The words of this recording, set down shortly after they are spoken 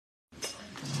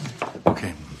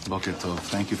Okay, Boker Tov.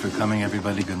 Thank you for coming,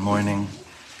 everybody. Good morning.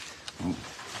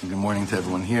 Good morning to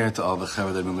everyone here, to all the Chaver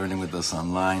that have been learning with us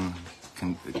online.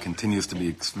 It continues to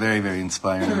be very, very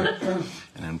inspiring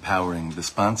and empowering. The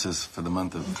sponsors for the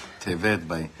month of Tevet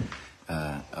by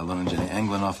Alon and Jenny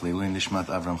Englanoff, Leilui Nishmat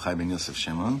Avram Chai Ben Yosef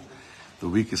Shimon. The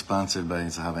week is sponsored by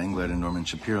Zahava Englert and Norman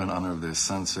Shapiro in honor of their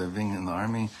son serving in the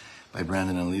army, by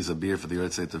Brandon and Lisa Beer for the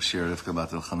Yortzeit of Shira Rivka Bat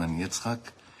Elchanan Yitzchak,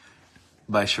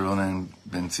 by Sharona and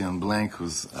Ben Zion Blank,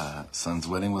 whose son's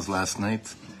wedding was last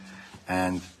night.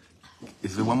 And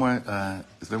is there one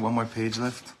more page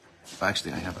left?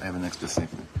 Actually, I have an extra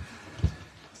sefer.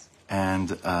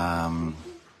 And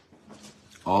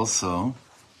also,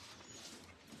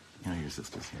 your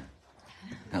sister's here.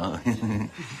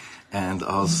 And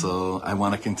also, I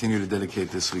want to continue to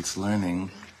dedicate this week's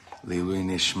learning, Leilui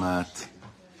Nishmat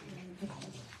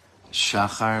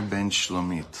Shachar Ben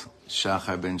Shlomit.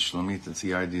 Shachar Ben Shlomit, it's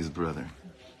Yardi's brother.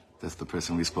 That's the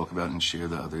person we spoke about in Shir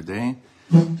the other day.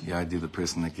 Yardi, the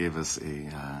person that gave us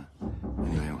anyway,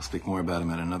 we'll speak more about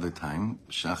him at another time.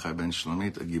 Shachar Ben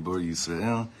Shlomit, a Gibor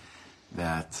Yisrael,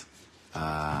 that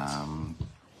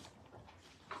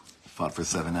fought for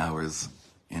 7 hours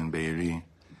in Be'eri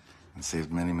and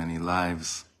saved many, many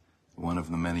lives. One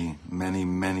of the many, many,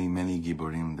 many, many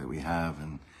Giborim that we have.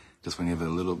 And just when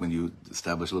you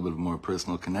establish a little bit more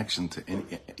personal connection to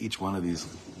each one of these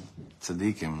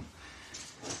tzaddikim,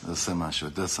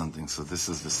 it does something. So this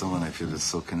is someone I feel is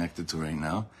so connected to right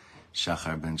now,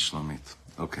 Shachar Ben Shlomit.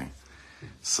 Okay,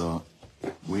 so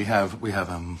we have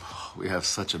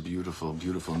such a beautiful,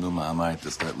 beautiful Numa Amai to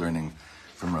start learning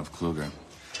from Rav Kluger.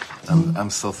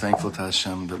 I'm so thankful to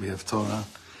Hashem that we have Torah.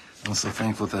 I'm so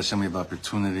thankful to Hashem we have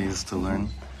opportunities to learn.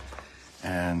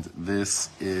 And this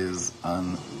is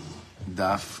on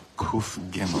Daf Kuf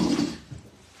Gimel.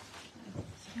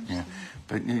 Yeah,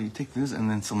 but you take this, and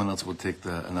then someone else will take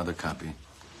another copy.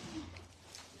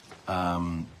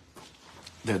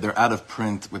 They're out of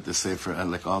print with the Sefer.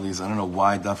 Like all these, I don't know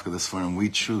why Dafka this forum we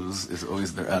choose is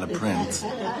always they're out of print.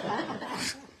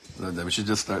 So we should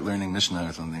just start learning Mishnah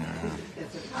or something.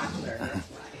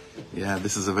 Yeah,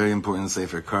 this is a very important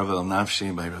Sefer, Karvel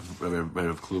Nafshi by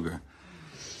Rav Kluger.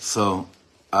 So,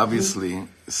 obviously,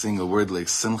 seeing a word like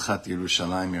Simchat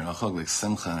Yerushalayim Yerachog, like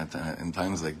Simcha in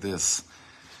times like this,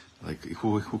 like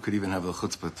who could even have the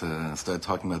chutzpah to start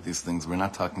talking about these things? We're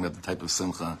not talking about the type of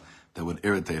Simcha that would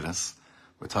irritate us.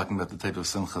 We're talking about the type of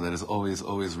Simcha that is always,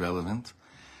 always relevant.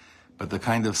 But the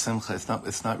kind of Simcha, it's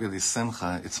not really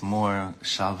Simcha, it's more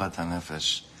Shalvat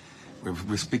HaNefesh.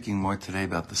 We're speaking more today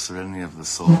about the serenity of the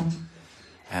soul.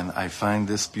 And I find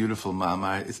this beautiful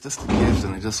ma'amar, it's just a gift,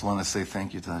 and I just want to say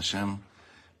thank you to Hashem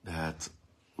that,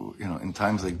 in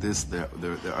times like this, there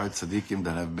are tzaddikim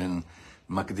that have been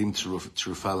makdim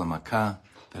trufa l'makah,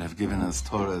 that have given us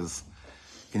Torahs.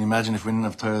 Can you imagine if we didn't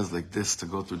have Torahs like this to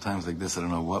go through times like this? I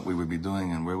don't know what we would be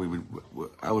doing and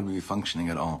how would we be functioning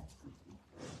at all.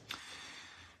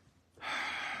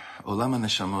 Olam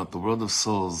HaNeshamot, the world of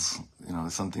souls,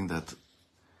 is something that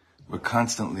we're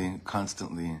constantly,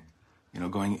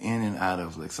 going in and out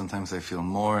of. Like sometimes I feel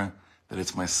more that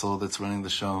it's my soul that's running the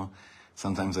show.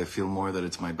 Sometimes I feel more that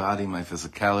it's my body, my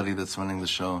physicality that's running the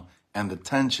show. And the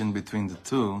tension between the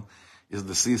two is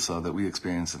the seesaw that we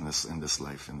experience in this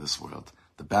life, in this world.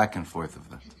 The back and forth of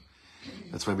that.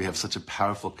 That's why we have such a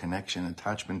powerful connection,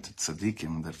 attachment to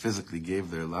tzaddikim that physically gave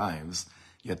their lives,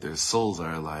 yet their souls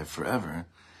are alive forever.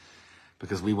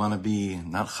 Because we want to be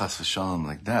not chas v'shalom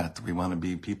like that. We want to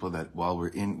be people that while we're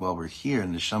here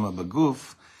in the Neshama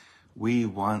Baguf, we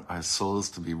want our souls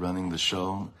to be running the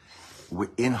show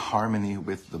in harmony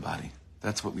with the body.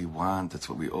 That's what we want. That's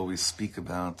what we always speak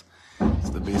about.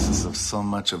 It's the basis of so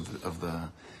much of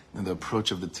the approach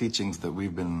of the teachings that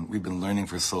we've been learning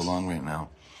for so long right now.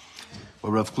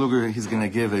 Well, Rav Kluger, he's going to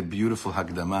give a beautiful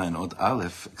Hakdama in Od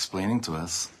Aleph, explaining to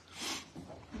us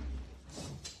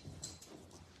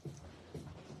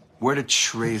how to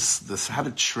trace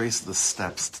the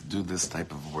steps to do this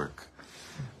type of work.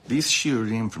 These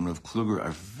shiurim from Rav Kluger are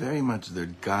very much their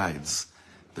guides.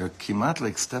 They're kimat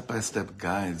like step-by-step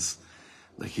guides,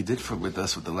 like he did with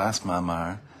us with the last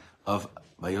mamar of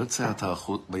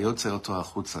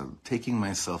taking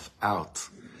myself out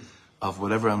of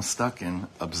whatever I'm stuck in,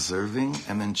 observing,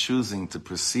 and then choosing to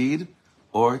proceed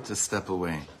or to step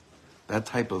away. That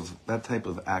type of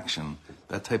action,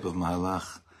 that type of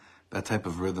mahalach, that type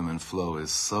of rhythm and flow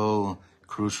is so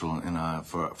crucial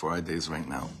for our days right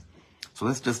now. So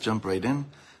let's just jump right in.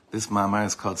 This ma'amar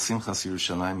is called Simchas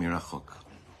Yerushalayim Yerachok.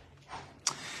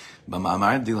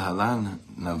 במאמר דלהלן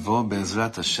נבוא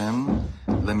בעזרת השם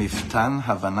למפתן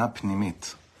הבנה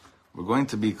פנימית we're going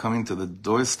to be coming to the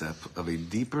doorstep of a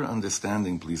deeper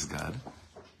understanding, please God.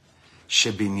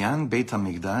 Shebinyan Beit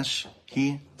HaMikdash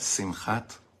hi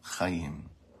simchat chayim.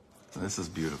 This is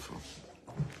beautiful.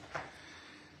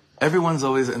 Everyone's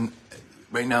always,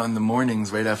 right now in the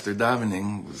mornings, right after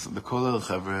davening, the Kol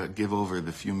HaChavra give over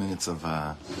the few minutes of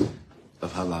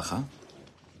halacha.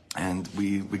 And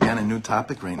we began a new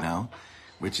topic right now,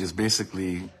 which is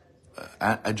basically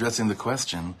addressing the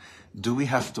question, do we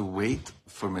have to wait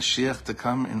for Mashiach to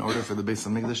come in order for the Beis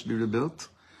HaMikdash to be rebuilt,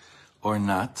 or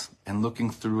not? And looking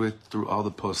through it, through all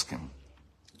the poskim.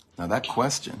 Now that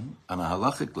question, on a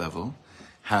halachic level,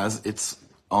 has its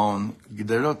own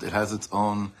giderot, it has its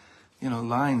own,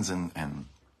 lines and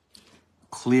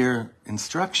clear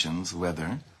instructions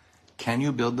whether, can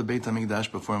you build the Beit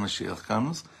HaMikdash before Mashiach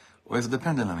comes, or is it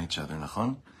dependent on each other,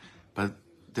 nachon? But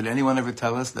did anyone ever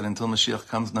tell us that until Mashiach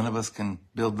comes, none of us can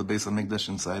build the Beis HaMikdash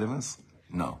inside of us?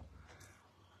 No.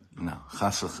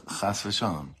 Chas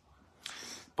v'shalom.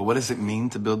 But what does it mean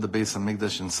to build the Beis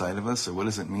HaMikdash inside of us? Or what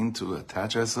does it mean to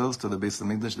attach ourselves to the Beis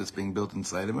HaMikdash that's being built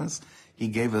inside of us? He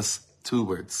gave us 2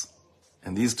 words.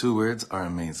 And these 2 words are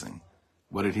amazing.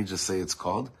 What did he just say it's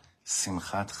called?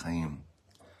 Simchat Chaim.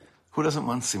 Who doesn't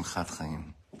want Simchat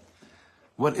Chaim?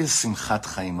 What is Simchat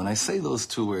Chaim? When I say those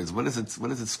 2 words, what does it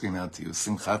scream out to you?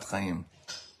 Simchat Chaim.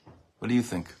 What do you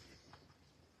think?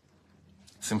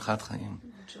 Simchat Chaim.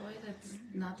 Joy that's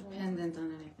not dependent on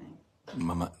anything.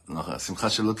 Simcha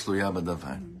shelo tluya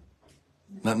badavar.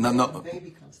 No. A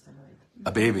baby comes to mind.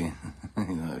 A baby.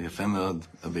 Yefé meod.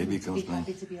 A baby comes to mind.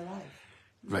 Be happy to be alive.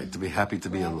 Right, to be happy to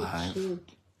be alive.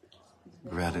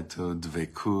 Gratitude,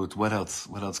 dveikut. What else?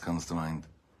 What else comes to mind?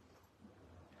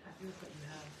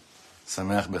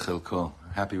 Sameach bechelko.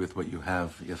 Happy with what you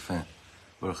have. Yefé.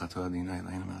 Baruch atah Adonai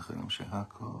Eloheinu melech haolam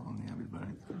shehakol nהיה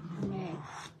bidbarek.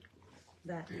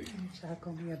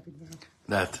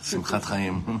 That, Simchat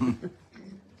Chaim.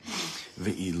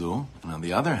 Ve'ilu, and on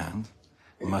the other hand,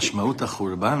 Mashmaut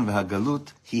HaChurban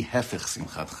v'Hagalut hi hefech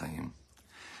Simchat Chaim.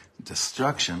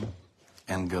 Destruction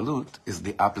and Galut is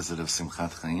the opposite of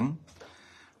Simchat Chaim.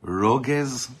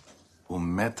 Rogez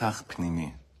umetach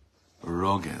pnimi.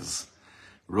 Rogez.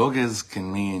 Rogez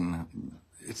can mean,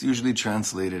 it's usually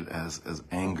translated as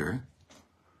anger,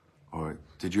 or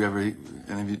did you ever,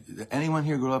 anyone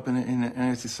here grow up in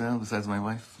Eretz Yisrael besides my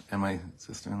wife and my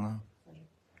sister-in-law?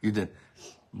 You did.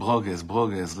 Brogez,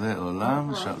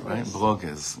 le'olam, right?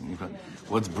 Brogez.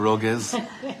 What's brogez?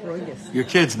 Brogez. Your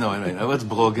kids know it, right? What's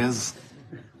brogez?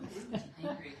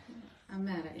 I'm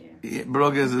mad at you. Yeah,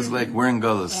 brogez is like we're in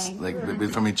gullus, like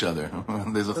from each other.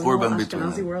 There's a churban between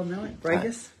Ashkenazi them. world know it.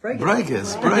 Breges.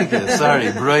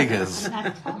 Sorry, breges.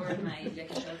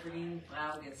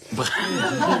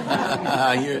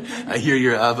 I hear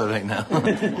your Abba right now.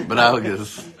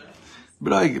 Brauges,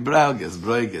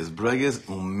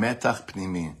 umetach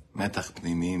pnimi. Metach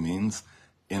pnimi means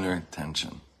inner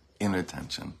tension.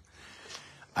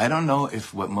 I don't know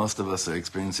if what most of us are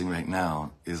experiencing right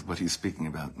now is what he's speaking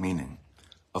about, meaning,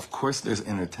 of course there's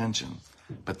inner tension,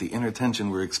 but the inner tension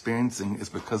we're experiencing is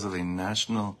because of a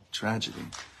national tragedy.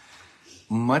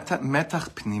 Metach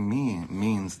pnimi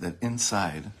means that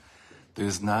inside,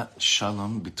 there's not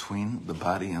shalom between the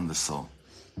body and the soul.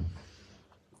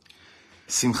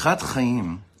 Simchat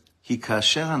Chaim hi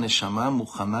kasher haneshama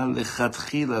muchana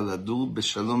lechatchila ladur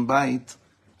b'shalom bayit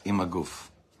im haguf.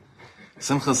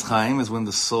 Simchas Chaim is when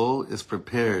the soul is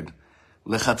prepared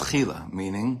lechatchila,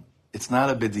 meaning it's not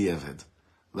a b'diavad.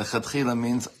 Lechatchila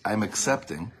means I'm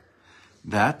accepting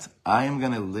that I am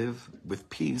going to live with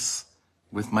peace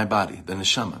with my body, the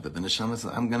neshama. That the neshama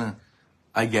says,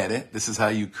 I get it. This is how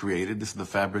you created. This is the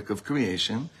fabric of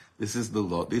creation. This is the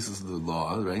law.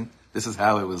 Right? This is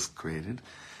how it was created.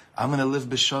 I'm going to live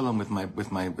b'shalom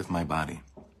with my body.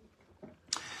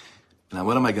 Now,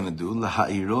 what am I going to do?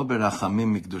 Laha'iro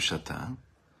berachamim mikdushata,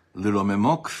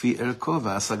 liromemo kfi erko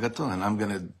v'asagato. And I'm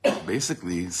going to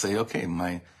basically say, okay,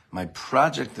 my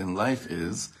project in life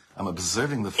is, I'm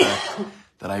observing the fact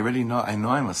that I know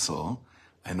I'm a soul.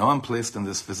 I know I'm placed in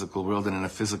this physical world and in a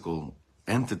physical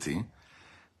entity.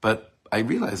 But I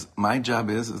realize my job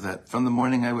is that from the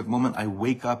moment I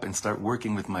wake up and start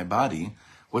working with my body,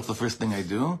 what's the first thing I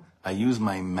do? I use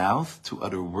my mouth to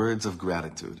utter words of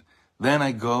gratitude. Then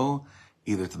I go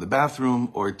either to the bathroom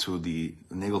or to the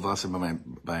Nagelwasser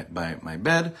by my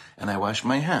bed, and I wash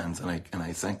my hands, and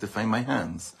I sanctify my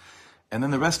hands. And then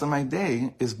the rest of my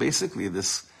day is basically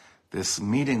this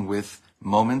meeting with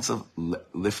moments of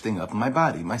lifting up my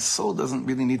body. My soul doesn't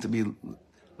really need to be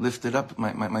lifted up.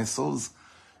 My soul's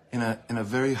in a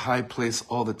very high place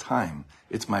all the time.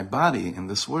 It's my body in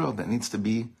this world that needs to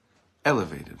be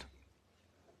elevated.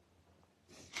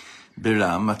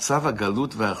 ברע, מצב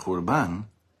הגלות והחורבן,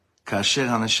 כאשר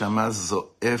הנשמה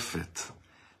זועפת,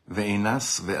 ואינה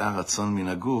שבעה רצון מן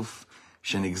הגוף,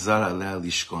 שנגזר עליה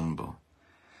לשכון בו.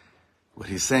 What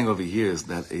he's saying over here is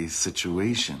that a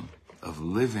situation of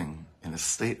living in a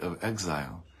state of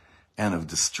exile and of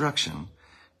destruction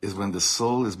is when the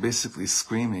soul is basically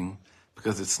screaming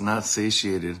because it's not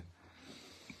satiated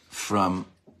from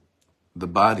the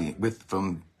body,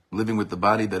 from living with the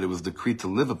body that it was decreed to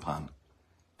live upon.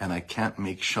 And I can't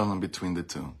make shalom between the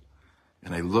two.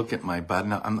 And I look at my body.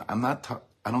 Now,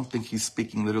 I don't think he's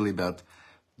speaking literally about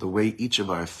the way each of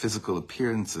our physical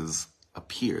appearances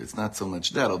appear. It's not so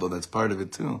much that, although that's part of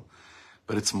it too.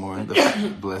 But it's more,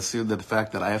 bless you, the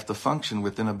fact that I have to function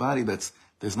within a body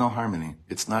there's no harmony.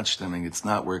 It's not stemming. It's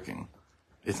not working.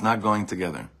 It's not going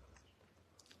together.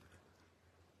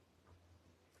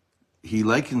 He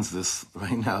likens this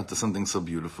right now to something so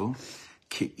beautiful.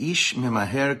 Ke'ish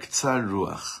memaher ktsar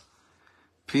ruach.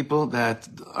 People that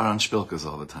are on shpilkas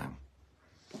all the time.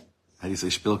 How do you say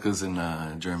shpilkas in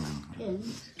German?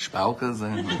 Spalkas?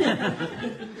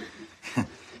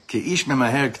 כאיש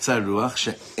ממהר קצר רוח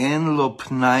שאין לו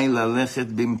פנאי ללכת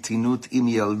במתינות עם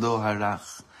ילדו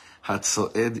הרך,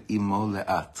 הצועד עמו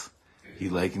לאט. He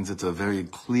likens it to a very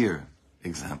clear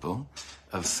example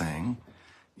of saying,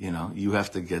 you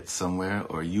have to get somewhere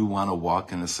or you want to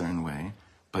walk in a certain way,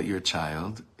 but your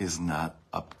child is not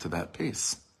up to that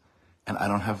pace. And I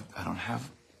don't have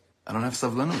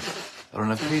savlanut. I don't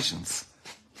have patience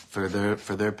for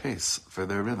their pace, for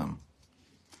their rhythm.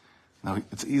 Now,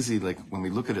 it's easy, like, when we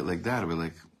look at it like that, we're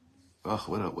like, oh,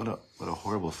 what a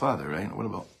horrible father, right? What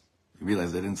about, you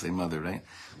realize they didn't say mother, right?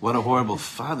 What a horrible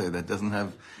father that doesn't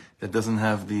have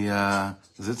the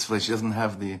zitzvah, she doesn't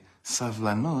have the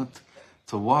savlanut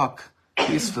to walk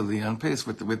peacefully on pace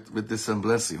with this son,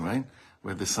 bless you, right?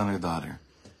 With the son or daughter.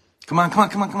 Come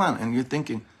on. And you're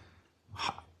thinking,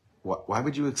 why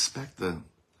would you expect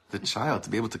the child to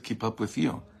be able to keep up with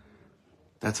you?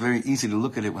 That's very easy to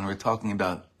look at it when we're talking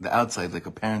about the outside, like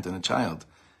a parent and a child.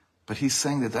 But he's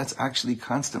saying that that's actually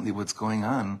constantly what's going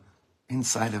on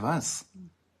inside of us.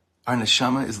 Our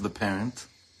neshama is the parent,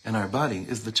 and our body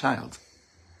is the child.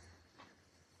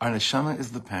 Our neshama is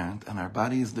the parent, and our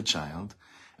body is the child.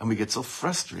 And we get so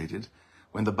frustrated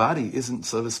when the body isn't,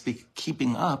 so to speak,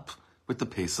 keeping up with the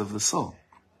pace of the soul.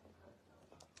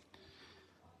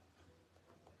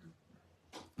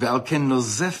 And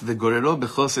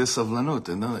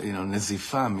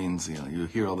nezifa means, you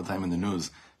hear all the time in the news,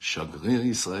 Shagrir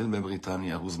Yisrael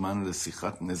beBritania, huzman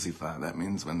lesichat nezifa. That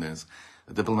means when there's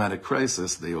a diplomatic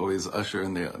crisis, they always usher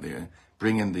and they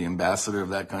bring in the ambassador of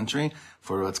that country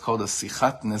for what's called a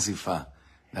sichat nezifa.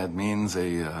 That means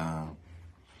a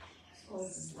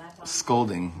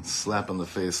scolding, slap on the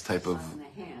face type of... On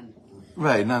the hand.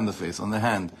 Right, not on the face, on the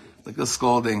hand. Like a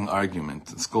scolding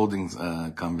argument, a scolding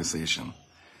conversation.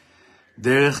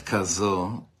 דרך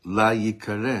כזו לה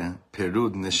יקרא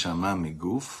פירוד נשמה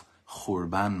מגוף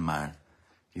חורבן מר.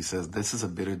 He says, this is a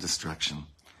bitter destruction.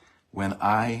 When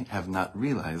I have not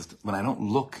realized, when I don't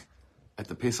look at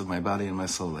the pace of my body and my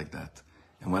soul like that.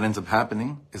 And what ends up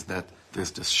happening is that there's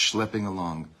just schlepping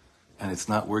along and it's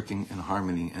not working in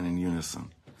harmony and in unison.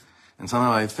 And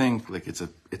somehow I think like it's a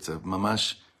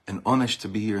mamash, an onesh to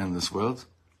be here in this world,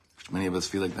 which many of us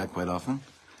feel like that quite often,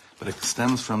 but it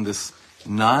stems from this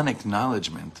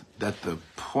non-acknowledgement that the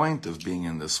point of being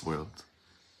in this world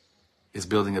is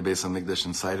building a Beis HaMikdash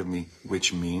inside of me,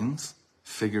 which means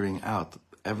figuring out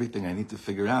everything I need to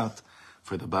figure out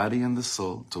for the body and the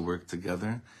soul to work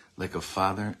together like a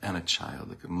father and a child,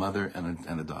 like a mother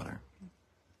and a daughter.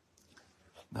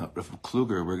 Now, Rav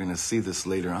Kluger, we're going to see this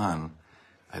later on.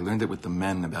 I learned it with the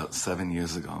men about 7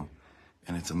 years ago,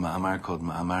 and it's a ma'amar called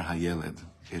Ma'amar HaYeled.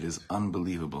 It is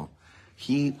unbelievable.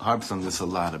 He harps on this a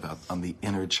lot, on the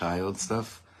inner child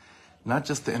stuff. Not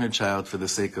just the inner child for the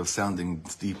sake of sounding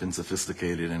deep and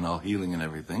sophisticated and all healing and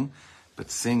everything,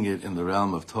 but seeing it in the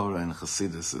realm of Torah and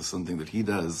Chassidus is something that he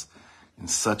does in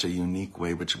such a unique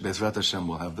way, which Bezrat Hashem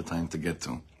will have the time to get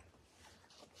to.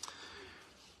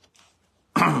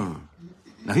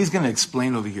 Now he's going to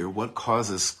explain over here what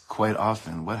causes quite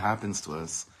often, what happens to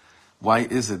us. Why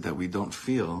is it that we don't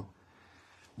feel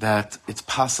that it's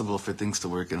possible for things to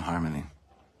work in harmony?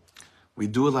 We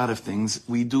do a lot of things.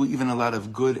 We do even a lot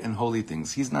of good and holy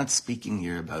things. He's not speaking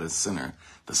here about a sinner.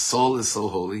 The soul is so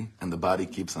holy and the body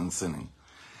keeps on sinning.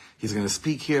 He's going to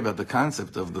speak here about the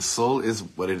concept of the soul is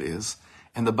what it is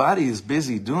and the body is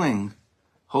busy doing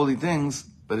holy things,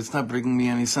 but it's not bringing me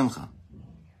any simcha.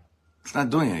 It's not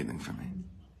doing anything for me.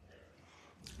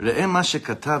 ראה מה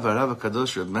שכתב הרב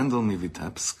הקדוש רב מנדל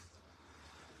מויטבסק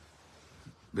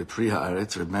B'Pri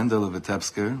Haaretz, Reb Mendel of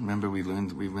Vitebsk. Remember we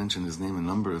mentioned his name a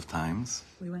number of times.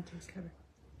 We went to his kever.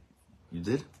 You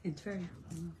did? In Tveria.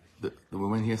 The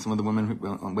women here, some of the women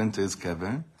who went to his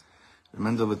kever. Reb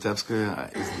Mendel Vitebsk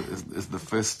is the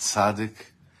first tzaddik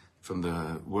from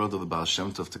the world of the Baal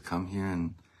Shem Tov to come here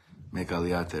and make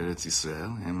Aliyah to Eretz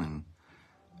Yisrael, him and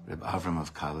Reb Avram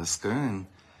of Kalisker, and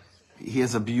he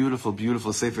has a beautiful,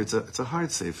 beautiful sefer. It's a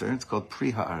hard sefer. It's called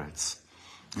Pri Haaretz.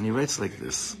 And he writes like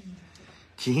this: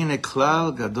 Ki hine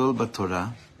klal gadol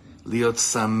b'Torah, liot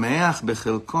sameach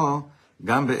bechelko,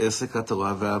 gam be'esek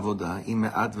ha'Torah ve'avoda, im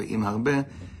me'at ve'im harbe,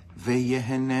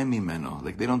 ve'yehene mimeno.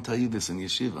 Like, they don't tell you this in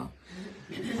yeshiva.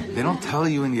 They don't tell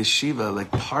you in yeshiva,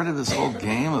 like, part of this whole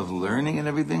game of learning and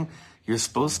everything, you're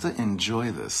supposed to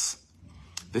enjoy this.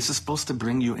 This is supposed to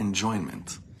bring you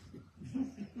enjoyment.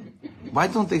 Why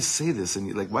don't they say this?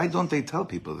 And like, why don't they tell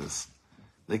people this?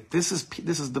 Like, this is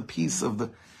the piece of the.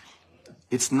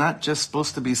 It's not just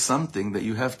supposed to be something that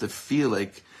you have to feel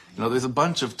like. There's a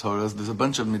bunch of Torahs, there's a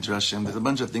bunch of midrashim, there's a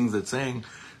bunch of things that saying,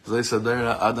 it's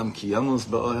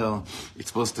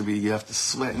supposed to be you have to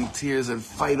sweat in tears and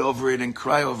fight over it and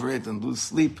cry over it and lose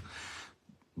sleep.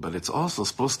 But it's also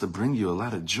supposed to bring you a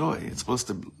lot of joy. You're supposed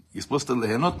to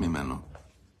lehenot mimeno.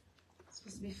 It's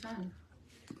supposed to be fun.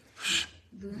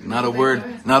 Not a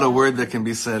word that can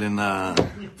be said in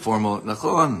formal.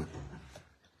 Nachon,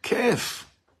 kef.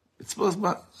 It's supposed to be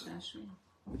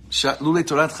lulei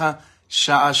toratcha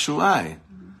sha'ashuai.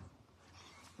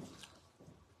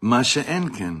 Ma she'en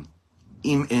ken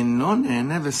im eno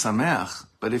nehene v'sameach.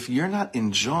 But if you're not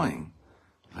enjoying,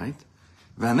 right?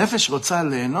 V'hanefesh rotza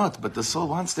lehenot, but the soul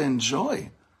wants to enjoy.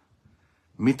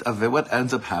 Mit'aveh, what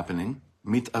ends up happening?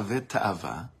 Mit'aveh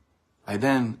ta'ava. I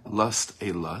then lust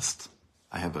a lust.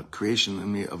 I have a creation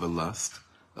in me of a lust,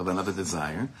 of another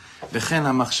desire. V'chen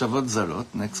ha'machshavot zarot,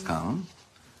 next column.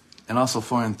 And also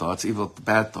foreign thoughts, evil,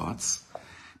 bad thoughts.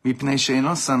 Mipnei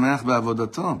she'eno sameach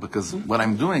ba'avodato. Because what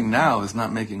I'm doing now is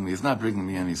not bringing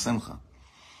me any simcha.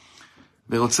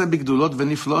 Ve'rotze bigdulot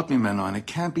v'niflot mimeno. And it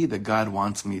can't be that God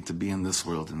wants me to be in this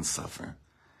world and suffer.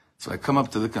 So I come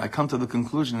to the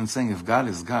conclusion in saying, if God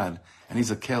is God, and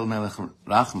He's a Kel Melech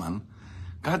Rachman,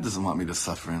 God doesn't want me to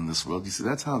suffer in this world. You see,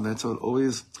 that's how it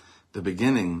always, the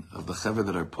beginning of the Chaver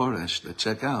that are Poresh, that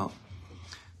check out,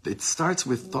 it starts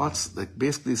with thoughts that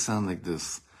basically sound like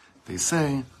this. They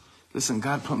say, listen,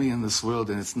 God put me in this world,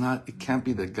 and it can't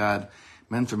be that God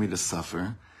meant for me to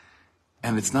suffer,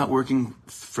 and it's not working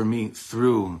for me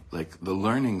through, like, the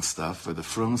learning stuff or the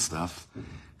frum stuff.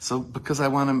 So because I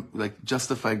want to, like,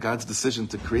 justify God's decision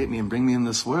to create me and bring me in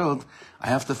this world, I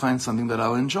have to find something that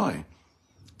I'll enjoy.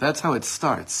 That's how it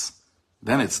starts.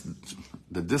 Then it's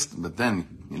but then,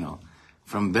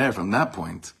 from that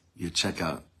point, you check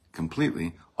out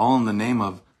completely, all in the name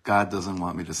of God doesn't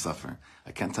want me to suffer.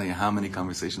 I can't tell you how many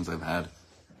conversations I've had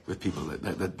with people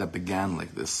that began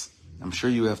like this. I'm sure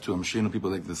you have too. I'm sure you know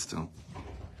people like this too.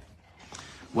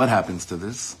 What happens to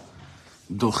this?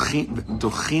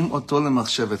 Dochim oto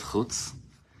lemachshevet chutz.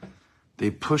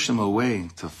 They push him away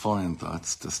to foreign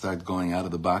thoughts, to start going out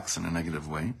of the box in a negative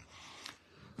way.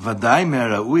 ודאי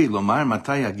מהראוי לומר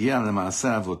מתי יגיע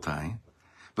למעשה אבותיי,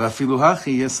 ואפילו הכי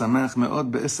יהיה שמח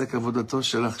מאוד בעסק עבודתו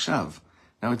של עכשיו.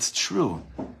 Now it's true.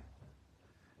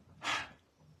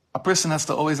 A person has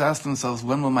to always ask themselves,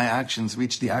 when will my actions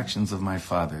reach the actions of my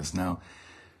fathers? Now,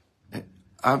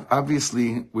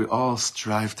 obviously, we all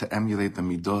strive to emulate the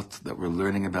midot that we're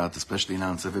learning about, especially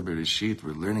now in Sefer Bereshit.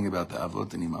 We're learning about the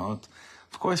avot and imaot.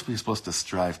 Of course, we're supposed to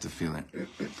strive to feel it.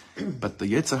 But the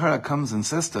Yetzer Hara comes and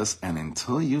says to us, and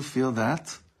until you feel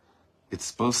that, it's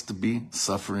supposed to be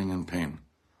suffering and pain.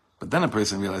 But then a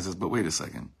person realizes, but wait a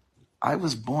second. I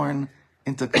was born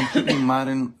into a completely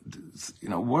modern,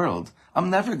 world. I'm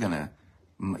never gonna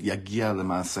yagia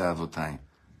l'maaseh avotai.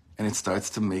 And it starts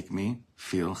to make me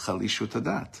feel chalishut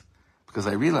hadat. Because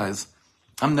I realize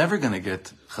I'm never gonna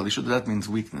get, chalishut hadat means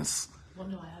weakness. Well,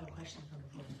 no, I have a question from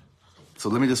the phone. So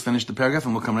let me just finish the paragraph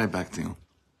and we'll come right back to you.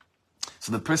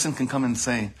 So the person can come and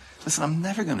say, listen, I'm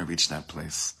never going to reach that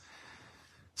place.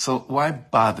 So why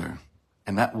bother?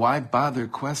 And that why bother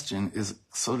question is,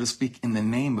 so to speak, in the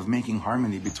name of making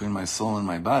harmony between my soul and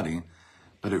my body,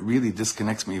 but it really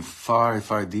disconnects me far,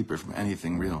 far deeper from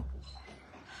anything real.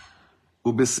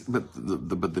 But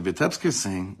the Vitebsk is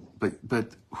saying,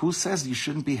 but who says you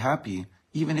shouldn't be happy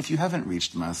even if you haven't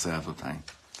reached Maaseh Avotai?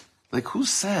 Like, who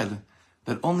said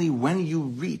that only when you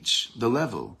reach the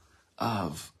level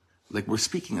of, like we're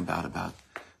speaking about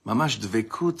mamash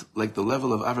dvekut, like the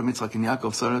level of Avraham, Yitzchak, and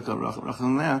Yaakov, Sarah, Rachel,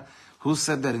 and Leah, who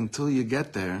said that until you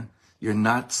get there, you're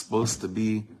not supposed to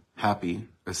be happy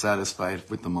or satisfied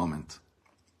with the moment?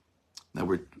 Now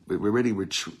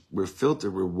we're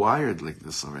filtered, we're wired like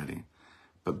this already.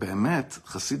 But Be'emet,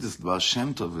 Chassidus, Baal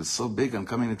Shem Tov is so big, I'm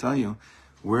coming to tell you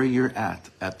where you're at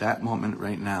that moment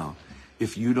right now.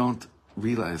 If you don't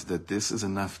realize that this is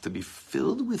enough to be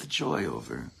filled with joy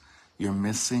over, you're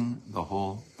missing the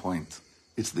whole point.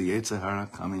 It's the Yetzer Hara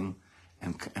coming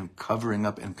and covering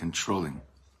up and controlling.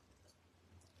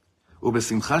 And with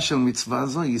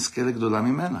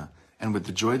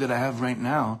the joy that I have right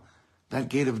now, that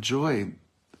gate of joy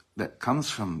that comes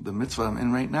from the mitzvah I'm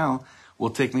in right now will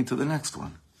take me to the next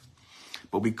one.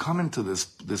 But we come into this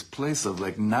place of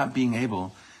like not being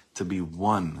able to be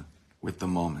one with the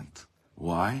moment.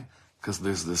 Why? Because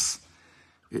there's this,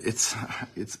 it's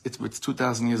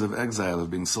 2,000 years of exile,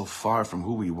 of being so far from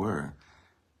who we were,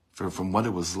 from what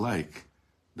it was like,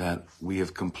 that we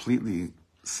have completely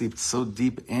seeped so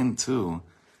deep into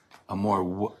a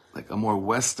more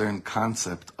Western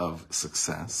concept of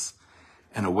success.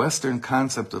 And a Western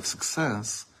concept of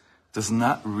success does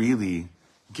not really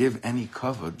give any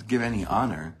kavod, give any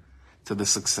honor to the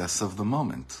success of the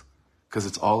moment. Because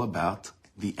it's all about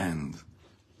the end.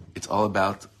 It's all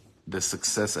about the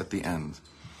success at the end.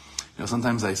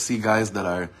 Sometimes I see guys that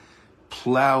are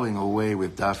plowing away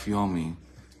with Daf Yomi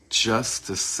just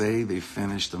to say they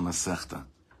finished the Masechta.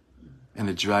 And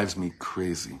it drives me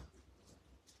crazy.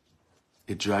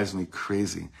 It drives me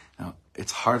crazy. Now,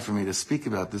 it's hard for me to speak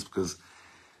about this because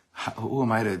who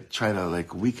am I to try to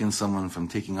like weaken someone from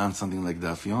taking on something like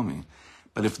Daf Yomi?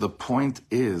 But if the point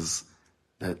is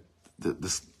that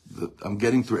I'm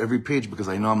getting through every page because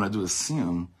I know I'm going to do a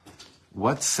siyum,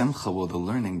 what simcha will the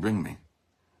learning bring me?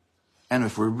 And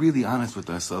if we're really honest with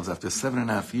ourselves, after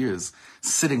 7.5 years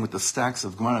sitting with the stacks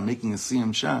of Gemara making a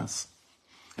siyum shas,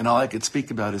 and all I could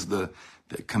speak about is the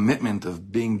commitment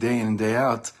of being day in and day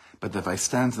out, but if I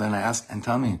stand there and I ask, and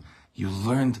tell me, you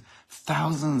learned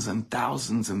thousands and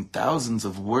thousands and thousands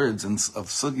of words and of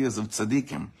sugyas of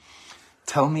tzaddikim.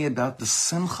 Tell me about the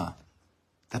simcha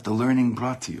that the learning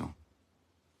brought to you.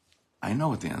 I know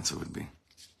what the answer would be.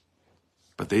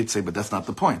 But they'd say, but that's not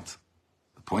the point.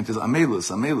 The point is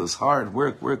amelus, hard,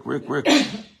 work.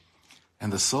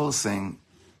 And the soul is saying,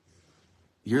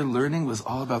 your learning was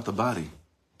all about the body.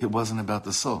 It wasn't about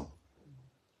the soul.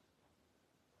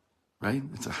 Right?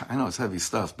 I know it's heavy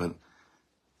stuff, but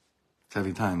it's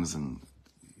heavy times, and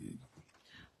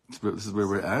this is where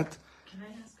we're at. Can I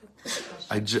ask a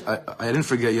question? I didn't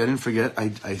forget you. I didn't forget.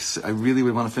 I really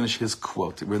would want to finish his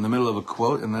quote. We're in the middle of a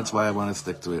quote, and that's why I want to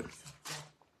stick to it.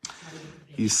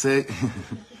 He say,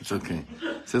 it's okay.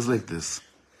 It says like this: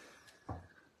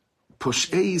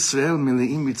 Posh'ei Yisrael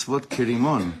meleim mitzvot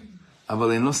kerimon,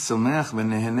 aval eno sameach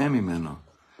v'nehene mimeno.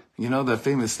 You know that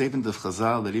famous statement of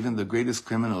Chazal that even the greatest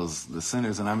criminals, the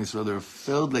sinners in Am Yisrael, they're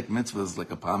filled like mitzvahs,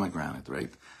 like a pomegranate, right?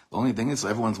 The only thing is,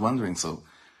 everyone's wondering, so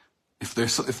if they're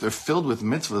filled with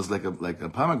mitzvahs like a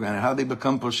pomegranate, how do they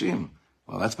become poshim?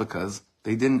 Well, that's because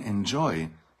they didn't enjoy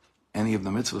any of the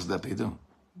mitzvahs that they do.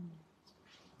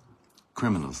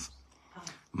 Criminals.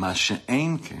 Ma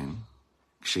she'ein ken,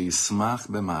 kshe'yismach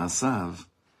b'ma'asav,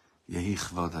 yehi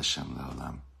chvod Hashem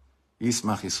le'olam.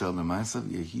 Yismach Yisrael b'ma'asav,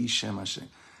 yehi Shem Hashem.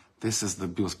 This is the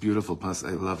most beautiful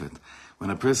passage. I love it. When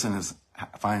a person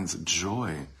finds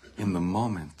joy in the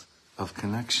moment of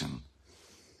connection,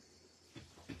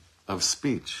 of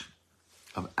speech,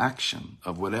 of action,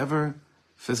 of whatever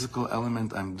physical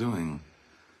element I'm doing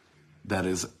that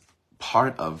is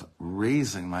part of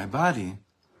raising my body,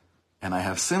 and I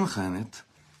have simcha in it,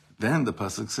 then the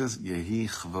pasuk says, Yehi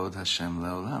chvod Hashem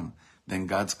le'olam. Then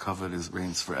God's cover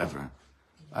reigns forever.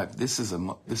 This is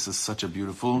such a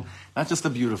beautiful, not just a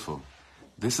beautiful,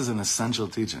 this is an essential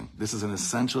teaching. This is an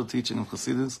essential teaching of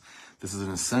Chassidus. This is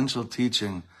an essential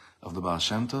teaching of the Baal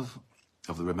Shem Tov,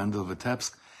 of the Reb Mendel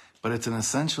Vitebsk, but it's an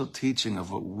essential teaching of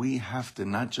what we have to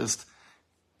not just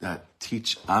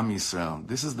teach Am Yisrael.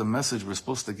 This is the message we're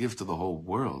supposed to give to the whole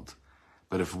world.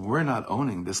 But if we're not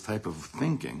owning this type of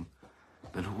thinking,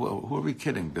 then who are we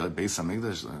kidding? Beis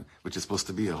Hamikdash, which is supposed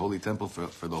to be a holy temple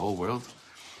for the whole world?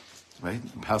 Right?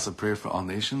 House of prayer for all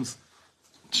nations.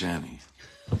 Jenny.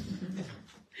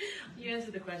 You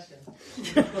answered the question.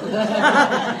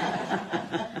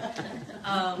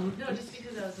 No, just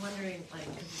because I was wondering, like,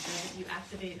 if you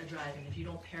activate a drive, and if you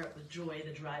don't pair it with joy,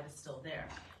 the drive is still there.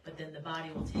 But then the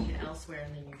body will take it elsewhere,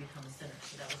 and then you become a sinner.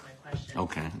 So that was my question.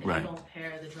 Okay, if right. If you don't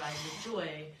pair the drive with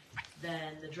joy,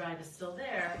 then the drive is still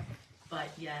there, but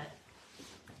yet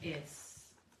it's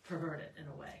perverted in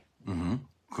a way. Mm-hmm.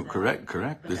 Correct.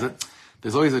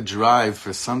 There's always a drive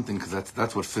for something, because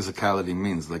that's what physicality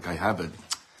means. Like, I have it.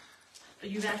 But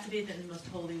you've activated it in the most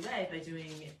holy way by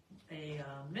doing a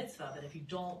mitzvah. But if you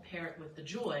don't pair it with the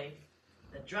joy,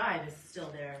 the drive is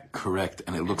still there. Correct,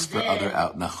 and it looks And for then- other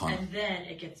out. Nachon. And then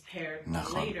it gets paired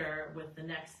Nachon. later with the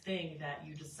next thing that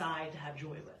you decide to have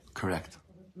joy with. Correct.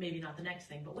 Maybe not the next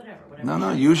thing, but whatever.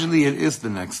 No, usually it is the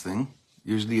next thing.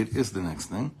 Usually it is the next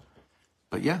thing.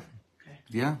 But yeah. Okay.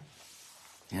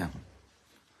 Yeah.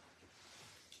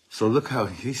 So look how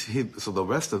so the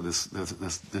rest of this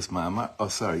ma'amar. Oh,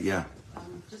 sorry, yeah.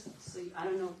 Just so I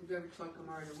don't know if you've ever taught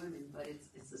Gemara to women, but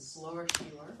it's a slower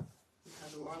shiur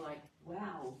because we're all like,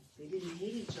 wow, they didn't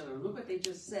hate each other. Look what they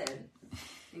just said.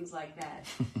 Things like that.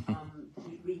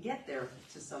 We get there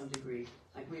to some degree.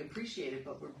 Like we appreciate it,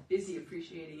 but we're busy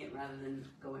appreciating it rather than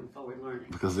going forward learning.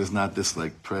 Because there's not this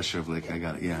like pressure of like I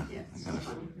got it. Yeah. It's I got it.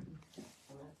 fun.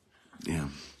 Yeah.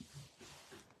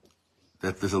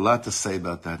 There's a lot to say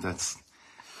about that.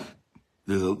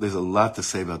 There's a lot to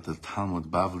say about the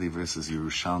Talmud Bavli versus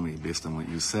Yerushalmi based on what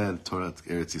you said. Torah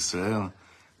Eretz Yisrael.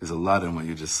 There's a lot in what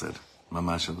you just said.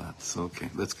 Mamash a lot. So okay,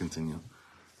 let's continue.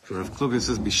 So Rav Kluger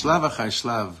says, Bishlav achar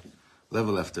shlav,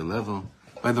 level after level.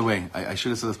 By the way, I should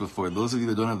have said this before. Those of you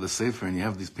that don't have the Sefer and you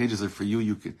have these pages that are for you,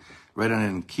 you could write on it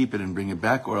and keep it and bring it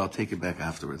back, or I'll take it back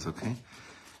afterwards, okay?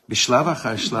 Bishlav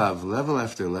achar shlav, level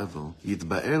after level,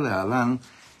 yitba'er le'alan,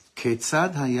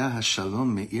 ketzad haya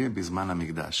hashalom me'ir bizman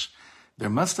hamikdash. There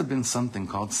must have been something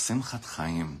called Simchat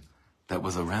Chaim that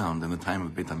was around in the time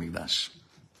of Beit HaMikdash.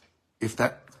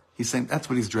 He's saying that's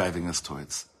what he's driving us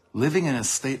towards. Living in a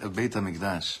state of Beit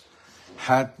HaMikdash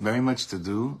had very much to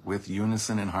do with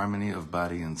unison and harmony of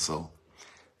body and soul.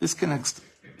 This connects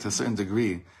to a certain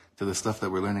degree to the stuff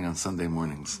that we're learning on Sunday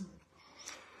mornings.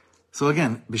 So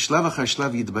again, Bishlav achar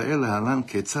shlav yitba'er le'alan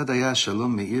ketzad haya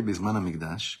shalom me'ir bizman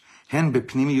hamikdash, hen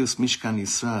bepnimius mishkan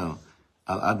Yisrael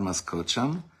al admas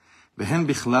kodsham, vehen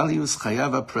bichlalius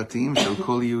chayav hapratiyim shel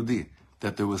kol Yehudi,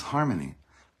 that there was harmony,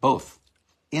 both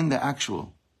in the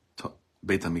actual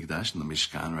Beit HaMikdash, in the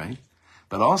Mishkan, right?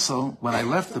 But also, when I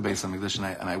left the Beit HaMikdash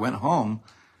and I went home,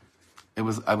 I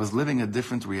was living a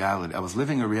different reality. I was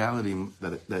living a reality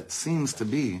that seems to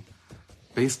be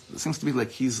like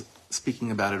he's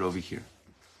speaking about it over here.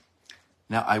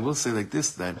 Now, I will say like this,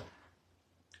 that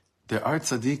there are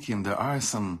tzaddikim, there are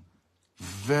some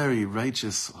very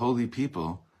righteous, holy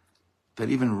people that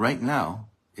even right now,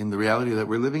 in the reality that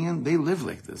we're living in, they live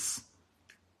like this.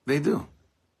 They do.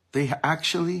 They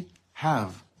actually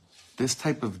have this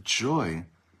type of joy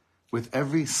with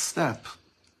every step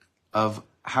of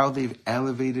how they've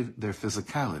elevated their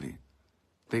physicality.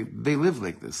 They live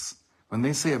like this. When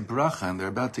they say a bracha and they're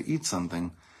about to eat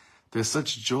something, there's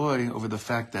such joy over the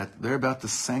fact that they're about to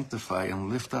sanctify and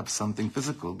lift up something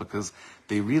physical because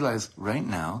they realize right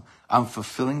now, I'm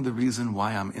fulfilling the reason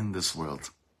why I'm in this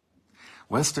world.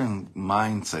 Western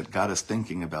mindset got us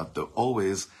thinking about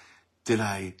did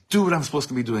I do what I'm supposed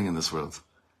to be doing in this world?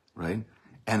 Right?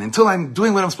 And until I'm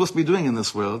doing what I'm supposed to be doing in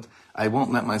this world, I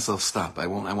won't let myself stop. I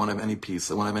won't have any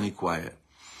peace. I won't have any quiet.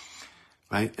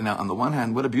 Right? And now, on the one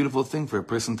hand, what a beautiful thing for a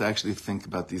person to actually think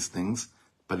about these things,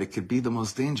 but it could be the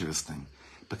most dangerous thing.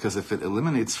 Because if it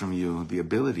eliminates from you the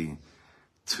ability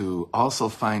to also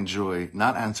find joy,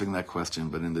 not answering that question,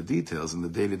 but in the details, in the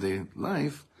day-to-day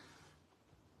life,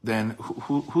 then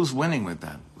who's winning with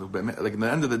that? Like, at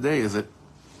the end of the day, is it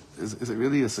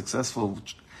really a successful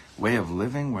way of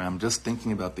living where I'm just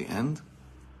thinking about the end?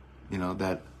 You know,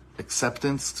 that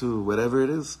acceptance to whatever it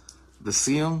is, the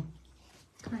siyum.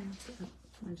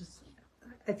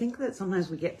 I think that sometimes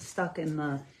we get stuck in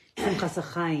the Simchas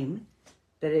HaChaim,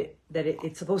 that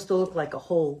it's supposed to look like a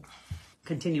whole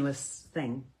continuous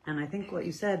thing. And I think what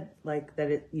you said, like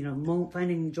that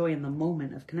finding joy in the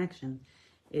moment of connection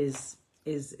is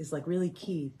like really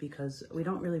key, because we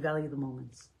don't really value the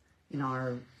moments in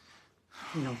our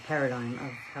paradigm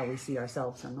of how we see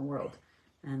ourselves and the world.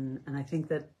 And I think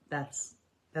that's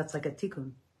like a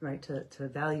tikkun, right? To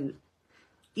value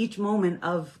each moment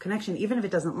of connection, even if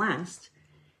it doesn't last.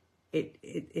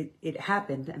 It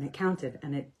happened and it counted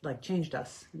and it like changed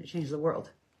us and it changed the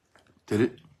world. Did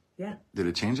it? Yeah. Did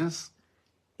it change us?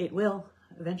 It will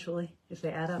eventually if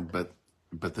they add up. But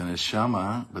the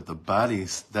neshama, but the body,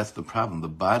 that's the problem. The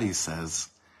body says,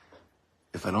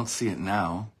 if I don't see it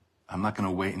now, I'm not going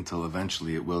to wait until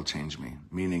eventually it will change me.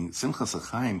 Meaning, Simchas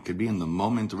HaChaim could be in the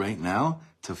moment right now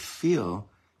to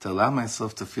allow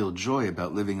myself to feel joy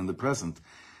about living in the present.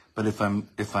 But if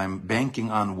I'm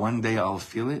banking on one day I'll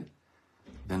feel it,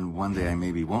 then one day I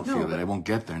maybe won't feel it. I won't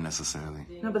get there necessarily.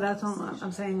 No, but that's all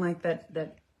I'm saying, like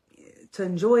that to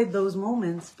enjoy those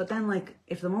moments, but then like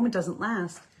if the moment doesn't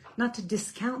last, not to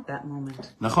discount that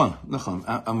moment.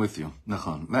 Nachon, I'm with you.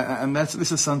 Nachon. And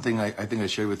this is something I think I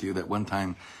shared with you, that one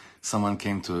time someone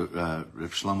came to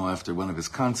Rav Shlomo after one of his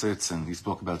concerts and he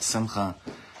spoke about Simcha.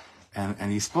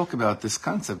 And he spoke about this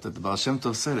concept that the Baal Shem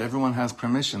Tov said everyone has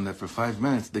permission that for 5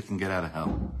 minutes they can get out of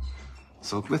hell.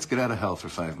 So let's get out of hell for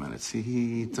 5 minutes.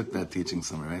 He took that teaching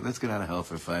somewhere, right? Let's get out of hell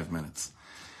for 5 minutes.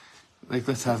 Like,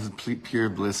 let's have pure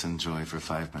bliss and joy for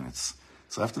 5 minutes.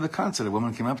 So after the concert, a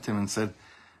woman came up to him and said,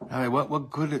 "Hey, what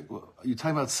good, you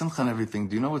talk about simcha and everything.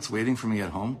 Do you know what's waiting for me at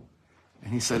home?"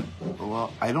 And he said,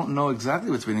 "Well, I don't know exactly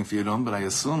what's waiting for you at home, but I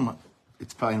assume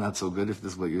it's probably not so good if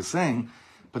this is what you're saying.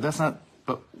 But that's not,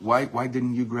 but why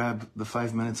didn't you grab the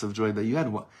 5 minutes of joy that you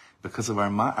had?" Because of our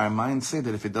minds say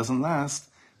that if it doesn't last,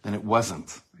 then it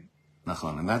wasn't.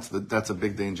 Nachon. And that's a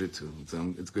big danger too.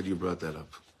 It's good you brought that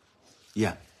up.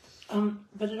 Yeah.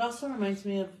 But it also reminds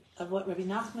me of what Rabbi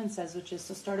Nachman says, which is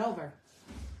to start over.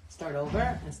 Start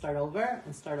over and start over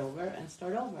and start over and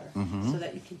start over. So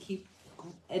that you can keep,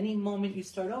 any moment you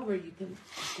start over, you can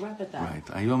grab at that. Right.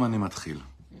 Ayom ani matchil.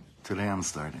 Today I'm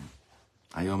starting.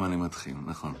 Ayom ani matchil.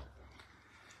 Nachon.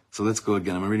 So let's go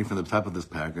again. I'm reading from the top of this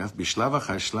paragraph. בשלב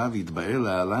אחר שלב יתבאר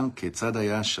להלן כיצד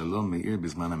היה שלום מאיר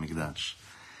בזמן המקדש.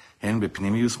 הן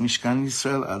בפנימיוס משכן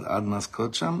ישראל עד אדמת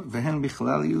קודשם, והן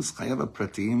בכלליוס חייו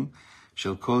הפרטיים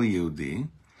של כל יהודי.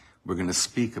 We're going to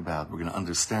speak about, we're going to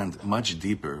understand much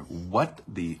deeper what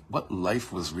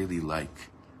life was really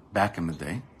like back in the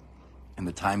day, in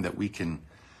the time that we can,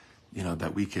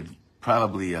 that we could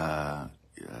probably,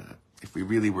 if we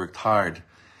really worked hard,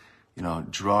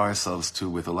 draw ourselves to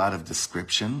with a lot of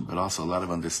description, but also a lot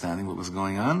of understanding what was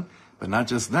going on. But not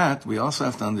just that, we also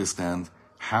have to understand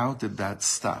how did that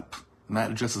stop? And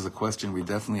that addresses a question we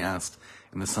definitely asked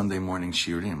in the Sunday morning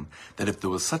shiurim, that if there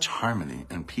was such harmony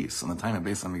and peace in the time of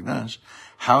Beis HaMikdash,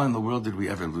 how in the world did we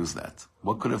ever lose that?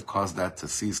 What could have caused that to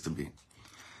cease to be?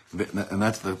 And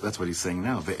that's what he's saying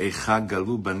now. Ve'echa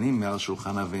galu banim me'al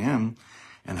shulchan avihem,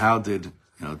 and how did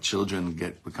children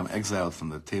become exiled from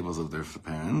the tables of their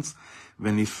parents?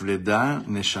 V'nifreda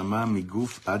neshama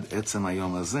miguf ad etzem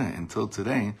hayom hazeh. Until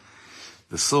today,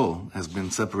 the soul has been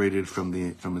separated from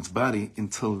its body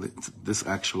until this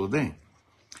actual day.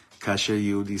 Kasher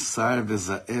Yehudi sar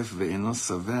v'za'ef ve'eno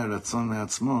saveh ratzon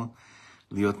me'atzmo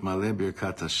liot maleh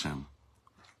birkat Hashem.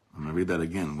 I'm going to read that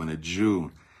again. When a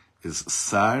Jew is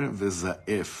sar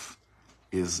v'za'ef,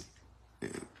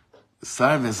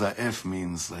 sar v'za'ef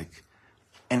means like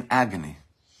an agony.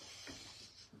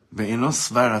 Ve'eno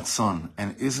svar ratzon,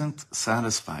 and isn't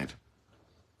satisfied.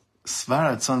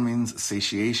 Svar ratzon means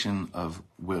satiation of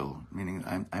will, meaning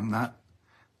I'm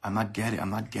not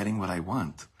getting what I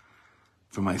want.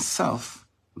 For myself,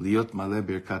 liot maleh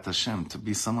birkat Hashem, to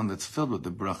be someone that's filled with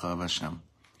the bracha of Hashem.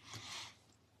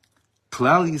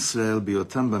 Klal Yisrael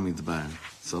biotam b'midbar.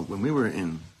 So when we were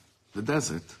in the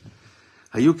desert,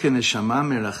 hayu keneshama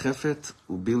merachefet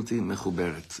ubilti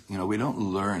mechuberet. We don't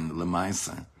learn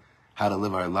lemaisa, how to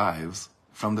live our lives,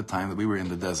 from the time that we were in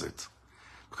the desert.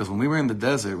 Because when we were in the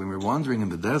desert, when we were wandering in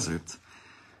the desert,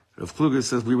 Rav Kluger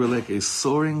says we were like a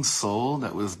soaring soul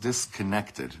that was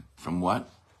disconnected from what?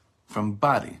 From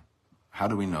body. How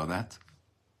do we know that?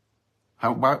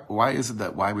 Why is it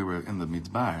that while we were in the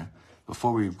midbar,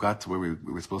 before we got to where we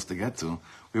were supposed to get to,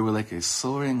 we were like a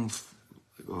soaring,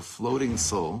 or floating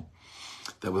soul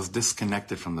that was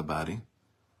disconnected from the body?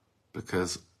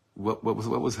 Because what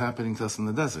was happening to us in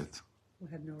the desert? We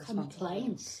had no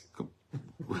Complaints.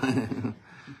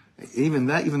 Even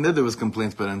though there was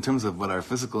complaints, but in terms of what our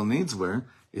physical needs were,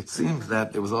 it seemed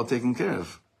that it was all taken care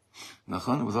of.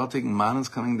 Nachon, it was all taken, manas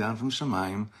coming down from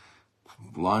Shamayim,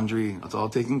 laundry, it's all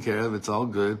taken care of, it's all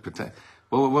good.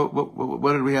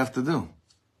 What did we have to do?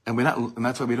 And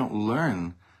that's why we don't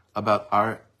learn about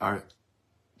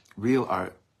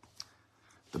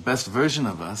the best version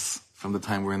of us from the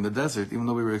time we're in the desert, even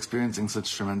though we were experiencing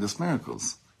such tremendous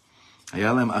miracles.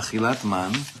 Hayalem achilat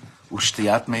man,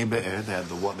 ushtiyat mei be'er, they had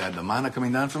the manna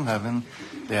coming down from heaven,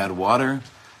 they had water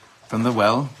from the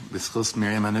well, b'schus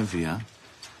Miriam and Neviah.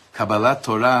 Kabbalat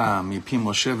Torah mipi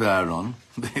Moshe ve'Aaron.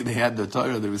 They had the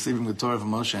Torah, they're receiving the Torah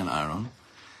from Moshe and Aaron.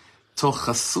 Toch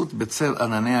chasut betzel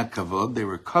ananei hakavod. They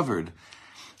were covered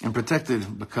and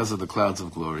protected because of the clouds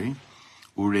of glory.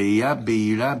 Ureya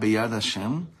be'ira beyad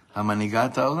Hashem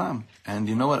hamanigat ha'olam. And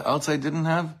you know what else I didn't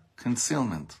have?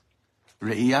 Concealment.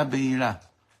 Re'iyah be'ira.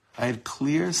 I had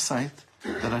clear sight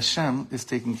that Hashem is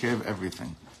taking care of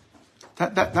everything.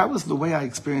 That was the way I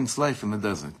experienced life in the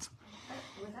desert.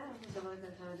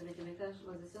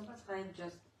 Was the Simchas Chaim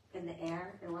just in the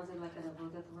air? It wasn't like an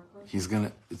avodah to work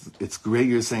with? It's great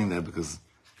you're saying that, because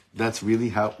that's really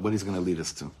what he's going to lead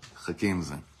us to. Chakim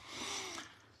zeh.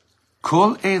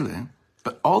 Kol ele,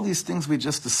 but all these things we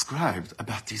just described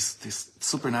about this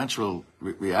supernatural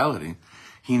reality,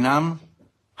 hinam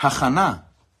hachana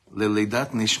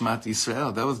leleidat nishmat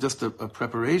Yisrael. That was just a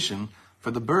preparation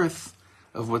for the birth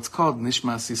of what's called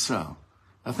Nishmas Yisrael.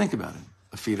 Now think about it.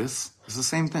 A fetus is the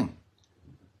same thing.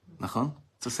 Nachon?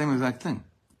 It's the same exact thing.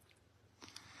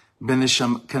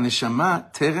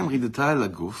 Kaneshama terem ridata el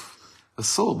haguf, a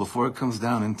soul before it comes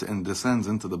down and descends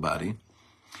into the body.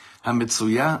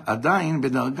 Hamitzuya adayin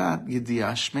bedargat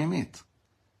yediah shmeimit.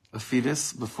 A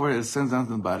fetus before it descends down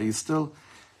to the body is still,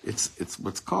 it's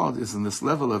what's called is in this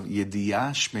level of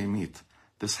yediah shmeimit,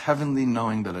 this heavenly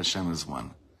knowing that Hashem is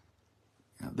one.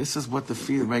 This is what the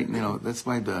feel right. That's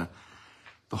why the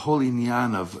whole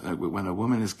inyan of when a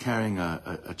woman is carrying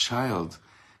a child,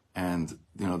 and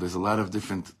there's a lot of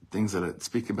different things that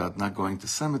speak about not going to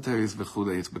cemeteries,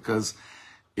 v'chulei. It's because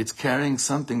it's carrying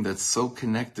something that's so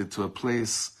connected to a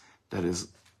place that is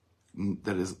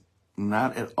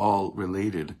not at all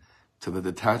related to the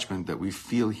detachment that we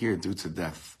feel here due to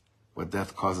death, what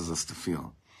death causes us to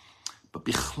feel. But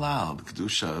bichlal, the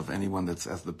kedusha of anyone that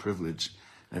has the privilege,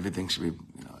 everything should be,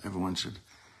 everyone should,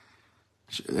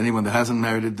 anyone that hasn't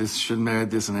merited this should merit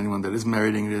this, and anyone that is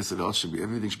meriting this,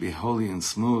 everything should be holy and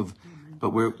smooth.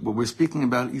 But what we're speaking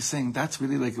about, he's saying that's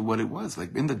really like what it was.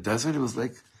 Like in the desert, it was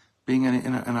like being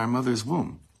in our mother's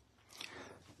womb.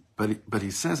 But he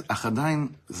says,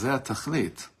 Achadain ze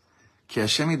tachlit, ki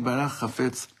Hashem yitbarach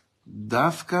chafetz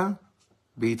dafka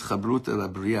beitchabrut el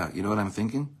habriya. You know what I'm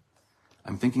thinking?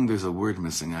 I'm thinking there's a word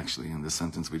missing actually in the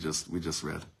sentence we just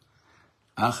read.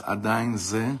 Ach adain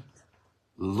ze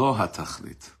lo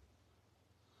hatachlit.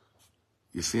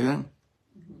 You see that?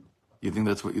 You think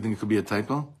it could be a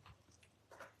typo?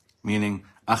 Meaning,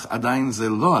 ach adain ze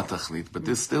lo hatachlit, but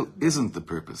this still isn't the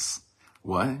purpose.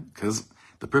 Why? Because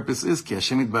the purpose is ki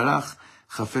Hashem yitbarach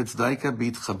chafetz daika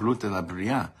beitchabrut el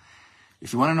habriya.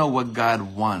 If you want to know what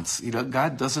God wants,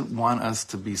 God doesn't want us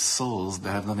to be souls that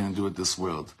have nothing to do with this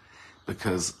world.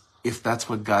 Because if that's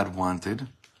what God wanted,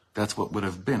 that's what would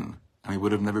have been. And he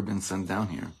would have never been sent down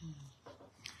here.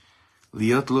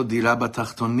 Liot lo dira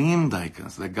batachtonim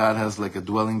daika, that God has like a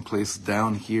dwelling place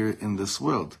down here in this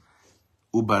world.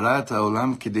 Ubarat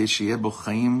haolam kedei sheyeh bo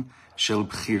chaim shel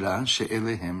bchira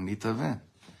she'elehem nitaveh.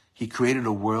 He created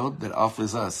a world that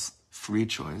offers us free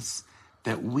choice,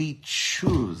 that we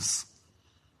choose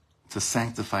to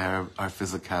sanctify our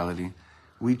physicality.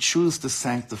 We choose to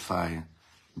sanctify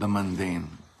the mundane.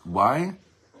 Why?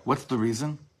 What's the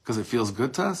reason? Because it feels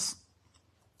good to us?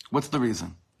 What's the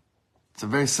reason? It's a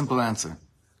very simple answer.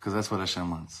 Because that's what Hashem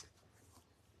wants.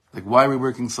 Like, why are we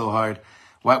working so hard?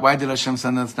 Why did Hashem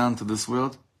send us down to this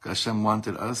world? Because Hashem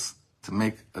wanted us to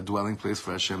make a dwelling place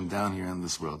for Hashem down here in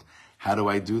this world. How do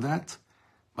I do that?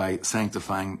 By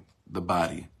sanctifying the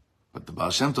body. But the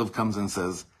Baal Shem Tov comes and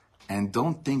says, and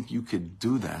don't think you could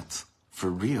do that for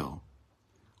real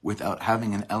without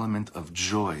having an element of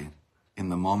joy in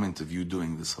the moment of you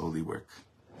doing this holy work.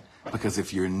 Because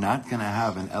if you're not going to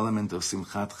have an element of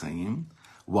simchat chaim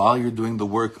while you're doing the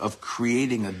work of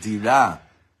creating a dirah,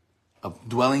 a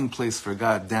dwelling place for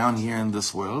God down here in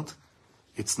this world,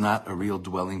 it's not a real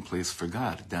dwelling place for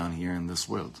God down here in this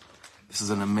world. This is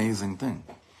an amazing thing.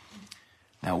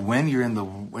 Now, when you're in the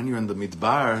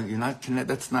midbar,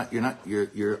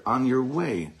 you're on your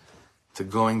way to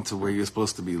going to where you're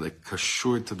supposed to be, like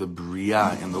kashur to the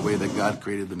bria in the way that God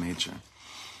created the nature.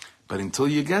 But until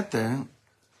you get there,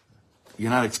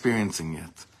 you're not experiencing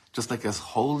yet. Just like as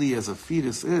holy as a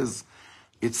fetus is,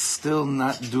 it's still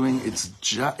not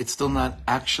it's still not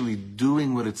actually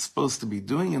doing what it's supposed to be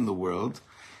doing in the world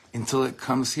until it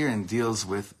comes here and deals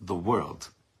with the world.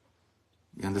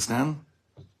 You understand?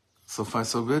 So far,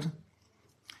 so good?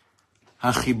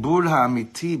 Hachibur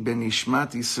ha'amiti ben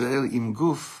Nishmat Yisrael im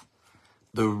guf,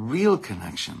 the real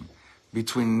connection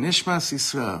between Nishmas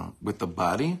Yisrael with the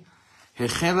body,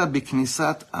 hechela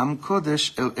b'knisat Am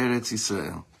Kodesh el Eretz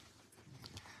Yisrael.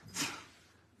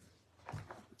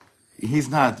 He's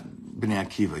not Bnei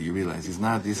Akiva, you realize.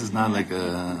 This is not like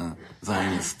a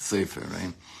Zionist sefer,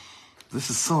 right? This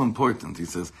is so important. He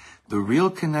says, the real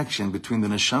connection between the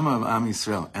neshama of Am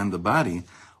Yisrael and the body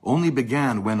only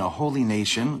began when a holy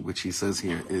nation, which he says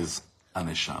here is a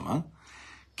neshama,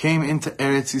 came into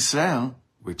Eretz Yisrael,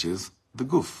 which is the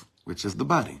guf, which is the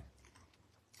body.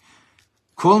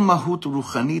 Kol mahut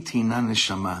ruchanit hina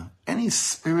neshama. Any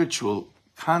spiritual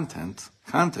context,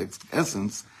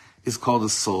 essence, is called a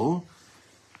soul.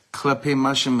 Klape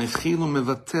ma shemechil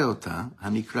umevateh ota,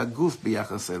 hanikra guf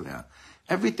biyachas elea.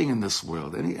 Everything in this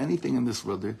world, anything in this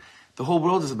world, the whole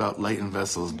world is about light and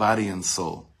vessels, body and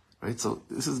soul. Right? So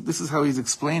this is how he's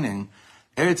explaining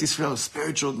Eretz Yisrael is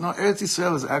spiritual. No, Eretz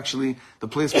Yisrael is actually the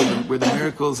place where the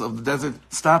miracles of the desert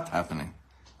stopped happening.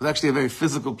 It's actually a very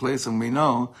physical place, and we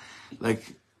know, that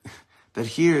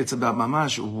here it's about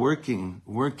mamash working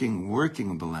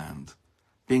the land,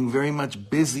 being very much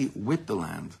busy with the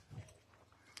land.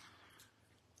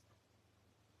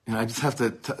 I just have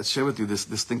to share with you this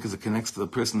thing because it connects to the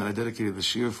person that I dedicated the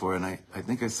shir for, and I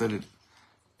think I said it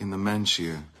in the men's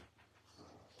shir.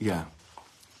 Yeah.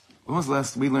 When was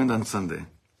last? We learned on Sunday.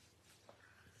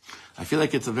 I feel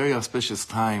like it's a very auspicious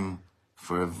time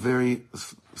for a very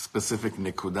specific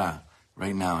nikudah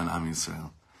right now in Am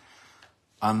Yisrael.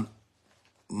 On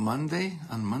Monday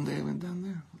I went down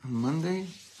there. On Monday,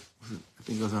 I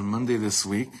think it was on Monday this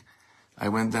week, I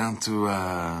went down to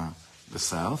the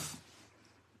south.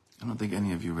 I don't think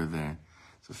any of you were there.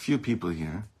 There's a few people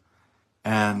here.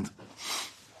 And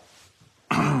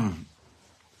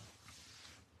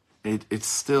it's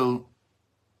still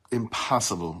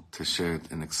impossible to share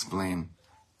it and explain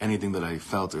anything that I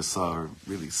felt or saw or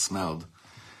really smelled.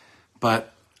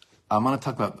 But I want to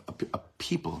talk about a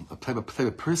people, a type of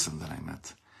person that I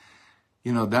met.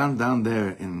 Down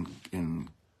there in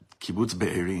Kibbutz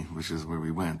Be'eri, which is where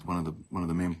we went, one of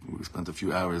the main, we spent a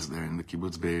few hours there in the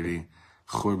Kibbutz Be'eri,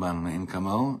 Churban Me'in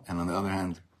Kamo, and on the other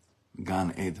hand,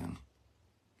 Gan Eden.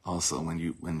 Also, when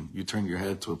you turn your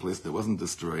head to a place that wasn't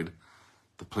destroyed,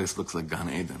 the place looks like Gan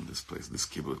Eden, this place, this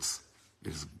kibbutz.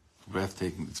 It's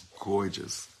breathtaking, it's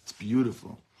gorgeous, it's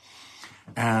beautiful.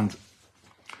 And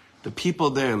the people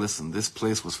there, listen, this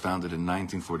place was founded in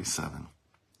 1947.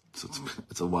 So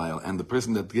it's a while. And the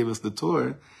person that gave us the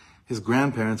tour, his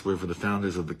grandparents were for the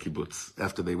founders of the kibbutz.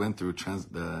 After they went through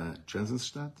the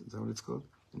Theresienstadt, is that what it's called,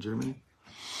 in Germany?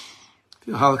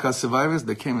 The Holocaust survivors,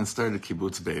 they came and started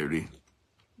Kibbutz Be'eri.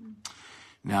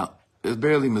 Now, there's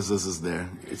barely mezuzahs there.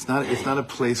 It's not a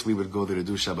place we would go there to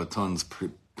do Shabbatons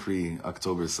pre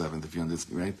October 7th, if you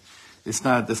understand, right? That's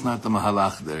not the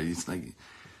mahalach there. It's like,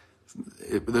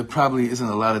 there probably isn't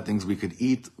a lot of things we could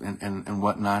eat and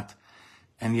whatnot.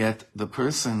 And yet, the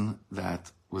person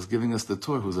that was giving us the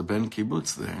tour, who's a ben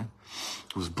kibbutz there,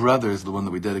 whose brother is the one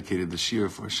that we dedicated the shir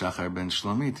for, Shachar ben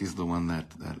Shlomit, he's the one that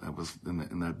was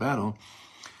in that battle.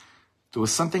 There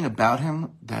was something about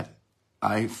him that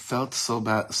I felt so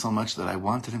much that I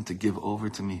wanted him to give over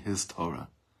to me his Torah.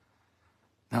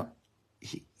 Now,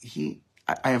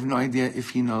 I have no idea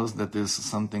if he knows that there's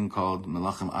something called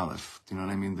Melachim Aleph. Do you know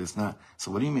what I mean? There's not.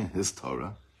 So what do you mean his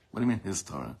Torah? What do you mean his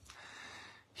Torah?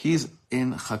 He's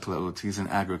in Chaklaut. He's in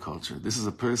agriculture. This is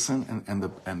a person,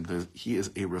 he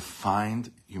is a refined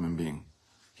human being.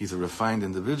 He's a refined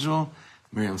individual.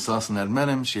 Miriam Sasson had met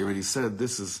him. She already said,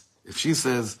 if she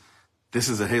says, this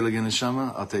is a Heilig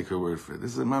Neshama, I'll take her word for it.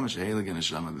 This is a mamash Heilig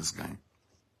Neshama, this guy.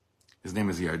 His name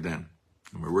is Yarden.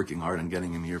 And we're working hard on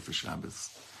getting him here for Shabbos.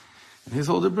 And his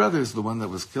older brother is the one that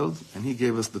was killed, and he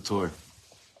gave us the tour.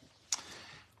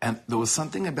 And there was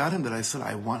something about him that I said,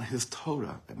 I want his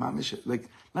Torah. Like,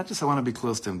 not just I want to be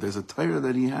close to him, there's a Torah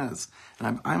that he has.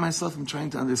 And I myself am trying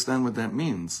to understand what that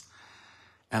means.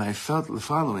 And I felt the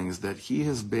following, is that he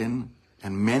has been,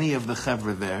 and many of the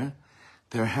Chevra there,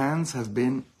 their hands have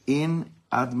been in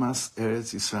Admas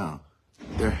Eretz Yisrael.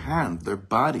 Their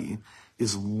body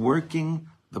is working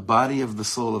the body of the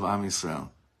soul of Am Yisrael.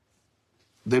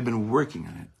 They've been working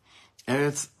on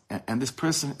it. And this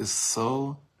person is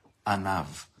so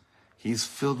anav. He's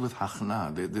filled with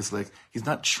hachna. He's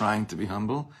not trying to be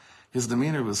humble. His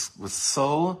demeanor was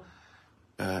so,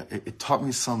 it taught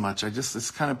me so much.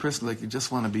 This kind of person, like, you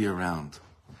just want to be around.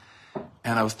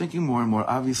 And I was thinking more and more,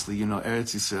 obviously,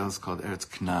 Eretz Yisrael is called Eretz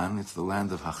Knan. It's the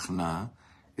land of hachna.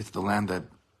 It's the land that,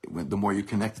 the more you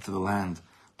connect to the land,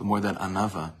 the more that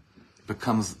anava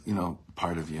becomes,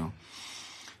 part of you.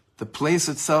 The place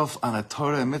itself, on a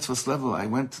Torah and mitzvahs level,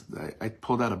 I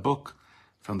pulled out a book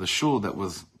from the shul that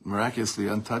was miraculously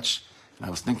untouched, and I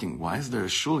was thinking, why is there a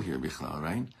shul here, Bichlal,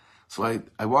 right? So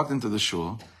I walked into the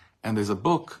shul, and there's a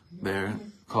book there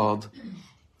called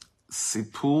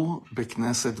Sipur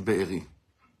Bekneset Be'eri,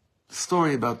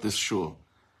 story about this shul.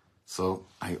 So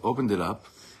I opened it up,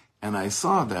 and I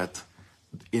saw that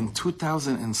in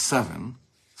 2007,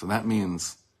 so that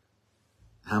means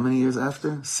how many years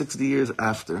after? 60 years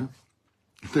after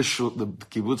the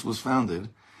kibbutz was founded,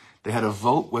 they had a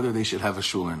vote whether they should have a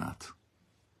shul or not.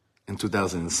 In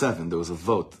 2007, there was a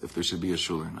vote if there should be a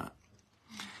shul or not.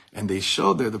 And they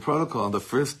showed there, the protocol on the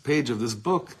first page of this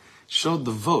book showed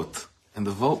the vote. And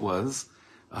the vote was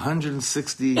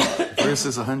 160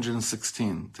 versus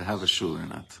 116 to have a shul or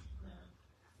not.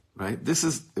 Right?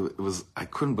 I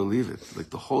couldn't believe it. Like,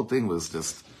 the whole thing was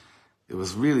just, it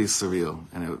was really surreal.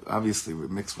 And it obviously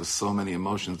mixed with so many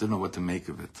emotions, didn't know what to make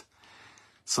of it.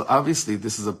 So obviously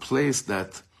this is a place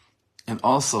that, and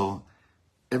also,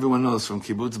 everyone knows from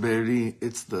Kibbutz Be'eri,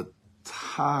 it's the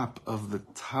top of the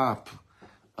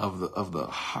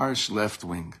harsh left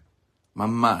wing.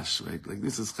 Mamash, right? Like,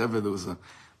 this is Chevra, there was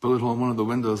bullet hole in one of the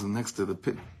windows, and next to the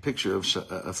picture of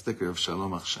a sticker of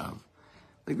Shalom Achshav.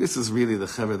 Like, this is really the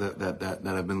chaver that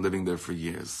I've been living there for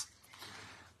years.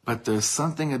 But there's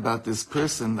something about this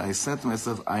person. I said to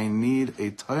myself, I need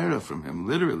a Torah from him,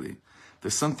 literally.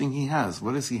 There's something he has.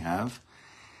 What does he have?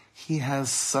 He has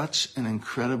such an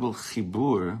incredible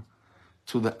chibur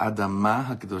to the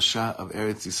Adamah HaKadosha of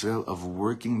Eretz Yisrael, of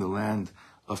working the land,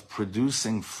 of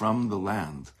producing from the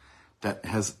land, that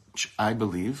has, I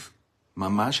believe,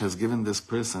 Mamash has given this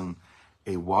person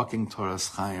a walking Torah's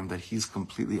Chaim that he's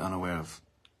completely unaware of.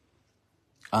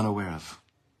 Unaware of.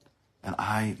 And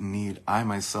I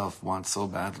myself want so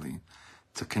badly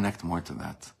to connect more to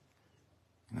that.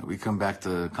 You know, we come back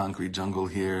to concrete jungle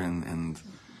here and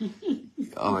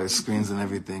all our screens and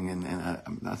everything, and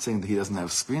I'm not saying that he doesn't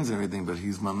have screens and everything, but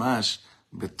he's mamash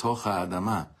betocha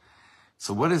adama.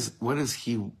 So what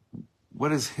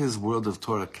is his world of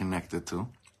Torah connected to?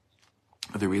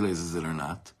 Whether he realizes it or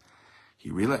not,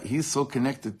 he's so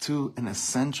connected to an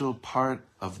essential part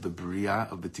of the Bria,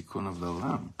 of the Tikkun of the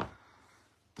Olam.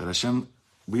 That Hashem,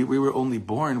 we were only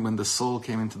born when the soul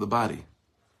came into the body.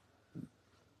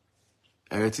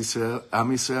 Eretz Yisrael,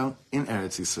 Am Yisrael, in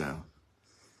Eretz Yisrael.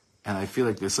 And I feel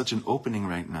like there's such an opening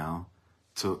right now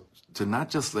to not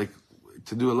just like,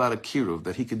 to do a lot of kiruv,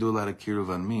 that he could do a lot of kiruv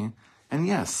on me. And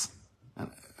yes,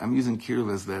 I'm using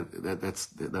kiruv as that's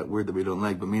that word that we don't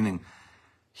like, but meaning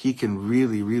he can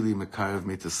really, really makarev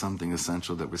me to something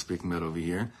essential that we're speaking about over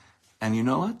here. And you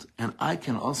know what? And I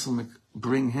can also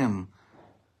bring him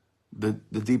the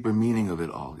deeper meaning of it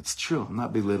all. It's true. I'm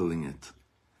not belittling it.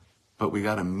 But we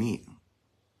gotta meet.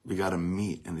 We gotta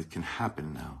meet, and it can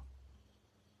happen now.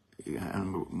 And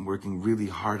I'm working really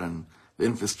hard on the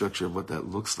infrastructure of what that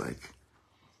looks like.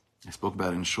 I spoke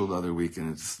about it in Shul the other week,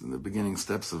 and it's the beginning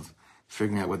steps of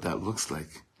figuring out what that looks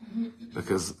like.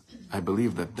 Because I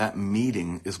believe that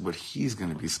meeting is what he's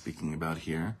going to be speaking about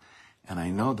here. And I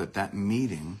know that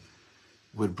meeting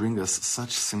would bring us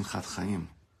such simchat chaim.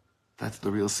 That's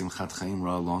the real simchat chaim we're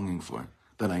all longing for.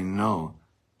 That I know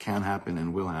can happen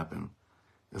and will happen.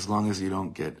 As long as you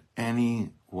don't get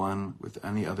anyone with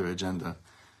any other agenda,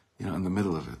 in the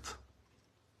middle of it.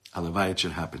 Alavai, it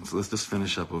should happen. So let's just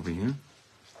finish up over here.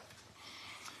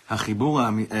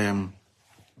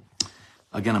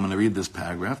 Again, I'm going to read this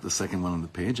paragraph, the second one on the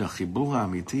page. החיבור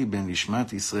האמיתי בין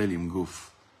נשמת ישראל עם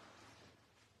גוף.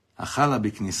 החלה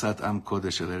בכניסת עם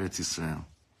קודש אל ארץ ישראל.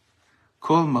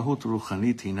 כל מהות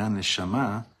רוחנית הינה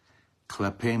נשמה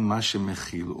כלפי מה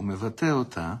שמכיל ומבטא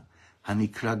אותה,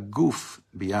 הנקרא גוף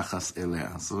ביחס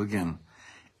אליה. So again,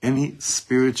 any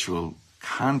spiritual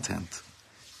content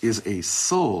is a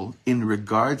soul in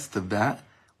regards to that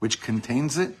which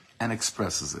contains it and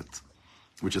expresses it,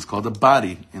 which is called a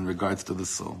body in regards to the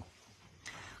soul.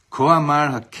 כה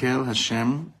אמר הקל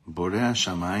השם בורא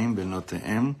השמיים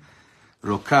בנותיהם,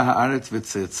 רוקה הארץ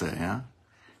וצאצאיה,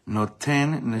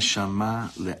 נותן נשמה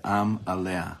לעם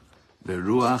עליה,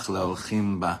 ורוח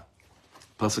להולכים בה.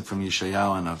 Pasuk from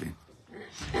Yeshayahu Hanavi.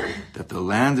 That the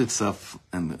land itself,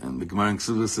 and the Gemara in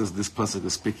Ksubah says this pasuk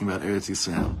is speaking about Eretz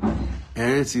Yisrael.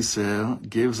 Eretz Yisrael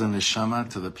gives a neshama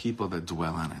to the people that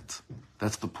dwell on it.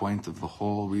 That's the point of the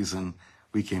whole reason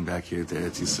we came back here to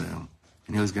Eretz Yisrael.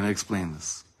 And he was going to explain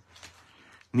this.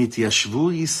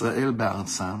 Nityashvu Yisrael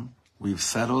ba'artzam, we've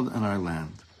settled in our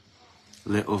land.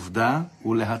 Le'ovda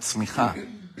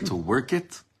ulehatzmicha, to work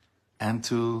it and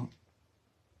to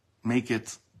make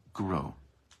it grow.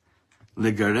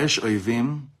 Legaresh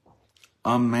oivim,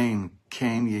 amen,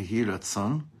 ken yehi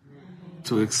ratzon,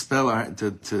 to expel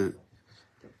to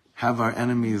have our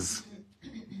enemies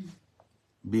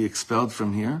be expelled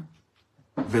from here.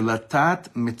 Velatat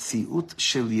metziut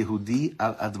shel Yehudi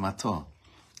al admato,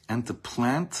 and to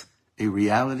plant a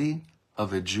reality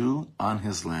of a Jew on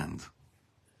his land.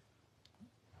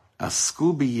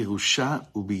 Asku biyerusha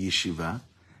ubiyeshiva,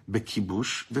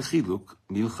 bekibush vechiluk,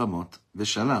 milchamot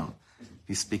veshalal.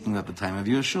 He's speaking at the time of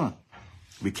Yeshua.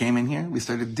 We came in here, we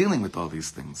started dealing with all these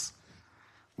things.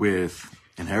 With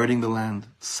inheriting the land,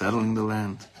 settling the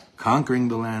land, conquering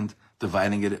the land,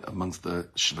 dividing it amongst the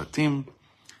Shvatim,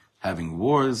 having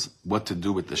wars, what to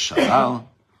do with the Shalal.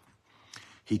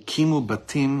 Hikimu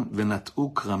batim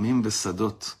v'nat'u kramim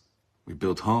v'sadot. We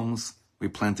built homes, we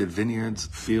planted vineyards,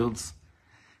 fields.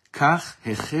 Kach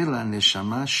hechela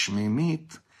neshama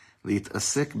shmemit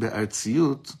להתעסק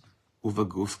בארציות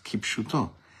ובגוף כפשוטו.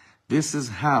 This is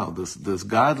how this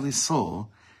godly soul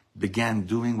began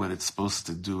doing what it's supposed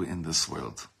to do in this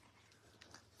world.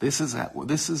 This is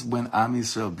when Am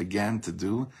Yisrael began to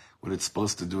do what it's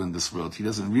supposed to do in this world. He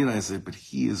doesn't realize it, but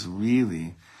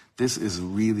this is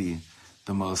really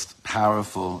the most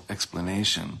powerful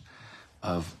explanation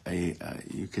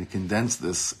you can condense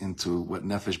this into what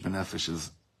Nefesh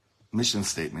B'Nefesh's mission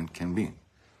statement can be,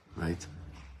 right?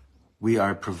 We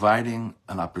are providing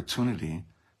an opportunity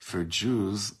for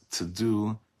Jews to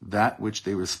do that which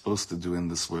they were supposed to do in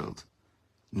this world.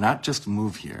 Not just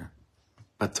move here,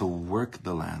 but to work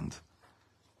the land,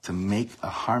 to make a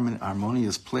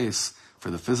harmonious place for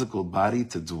the physical body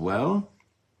to dwell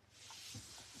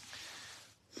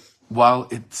while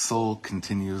its soul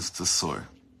continues to soar.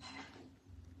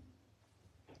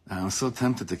 I'm so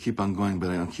tempted to keep on going, but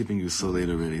I'm keeping you so late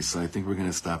already, so I think we're going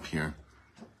to stop here.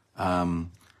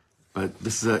 But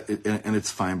this is and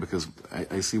it's fine because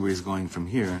I see where he's going from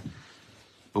here.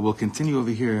 But we'll continue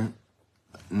over here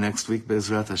next week,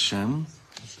 Be'ezrat Hashem.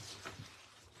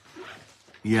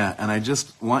 Yeah, and I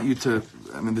just want you to,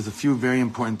 there's a few very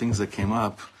important things that came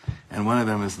up, and one of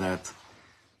them is that,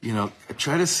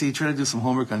 try to do some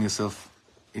homework on yourself.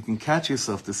 You can catch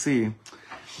yourself to see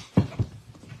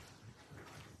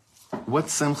what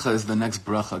simcha is the next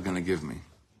bracha going to give me.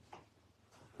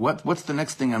 What's the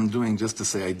next thing I'm doing just to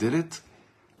say I did it,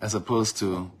 as opposed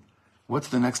to what's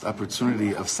the next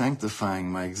opportunity of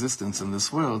sanctifying my existence in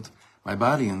this world, my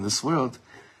body in this world.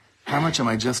 How much am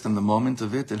I just in the moment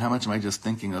of it, and how much am I just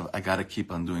thinking of, I got to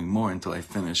keep on doing more until I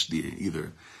finish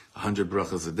either 100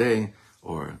 brachas a day,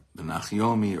 or the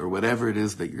Nachyomi, or whatever it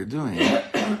is that you're doing,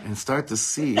 and start to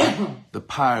see the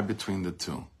par between the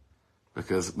two.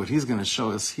 Because what he's going to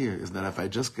show us here is that if I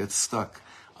just get stuck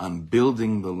on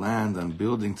building the land,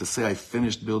 to say I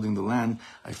finished building the land,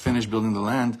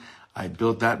 I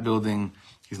built that building.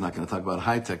 He's not going to talk about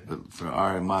high tech, but for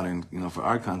our modern, for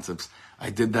our concepts, I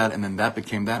did that, and then that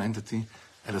became that entity.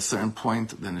 At a certain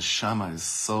point, the neshama is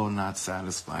so not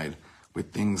satisfied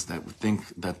with things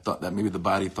that maybe the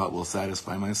body thought will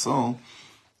satisfy my soul,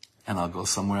 and I'll go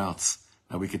somewhere else.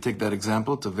 Now we could take that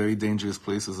example to very dangerous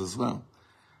places as well.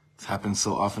 It happens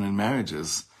so often in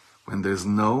marriages when there's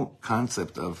no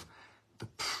concept of the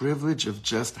privilege of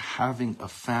just having a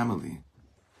family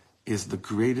is the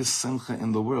greatest simcha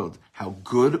in the world. How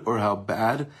good or how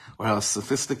bad or how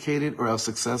sophisticated or how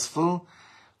successful,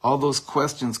 all those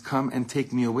questions come and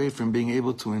take me away from being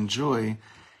able to enjoy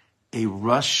a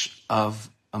rush of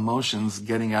emotions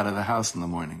getting out of the house in the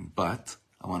morning. But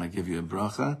I want to give you a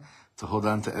bracha to hold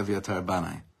on to Eviatar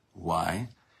Banai. Why?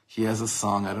 He has a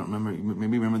song, I don't remember,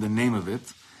 maybe remember the name of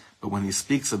it, but when he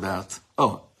speaks about,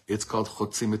 it's called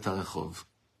Chotzim et HaRechov.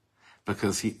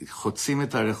 Because Chotzim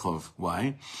et HaRechov.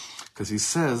 Why? Because he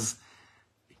says,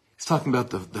 he's talking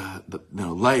about the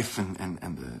life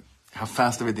and how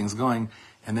fast everything's going,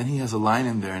 and then he has a line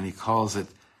in there and he calls it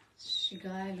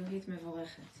Shigra Elohit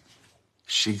Mevorechet.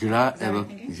 Shigra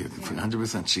Elokit,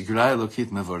 100%. Shigra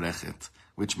Elokit Mevorechet,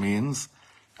 which means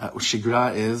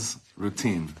Shigra is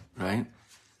routine, right?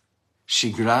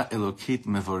 Shigra Elokit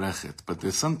Mevorechet. But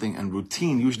there's something, and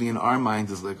routine usually in our mind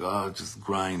is like, just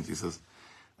grind. He says,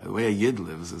 the way a Yid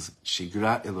lives is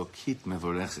Shigra Elokit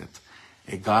Mevorechet,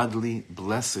 a godly,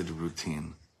 blessed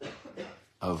routine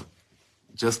of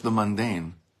just the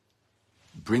mundane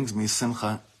brings me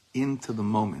simcha into the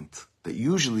moment that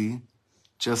usually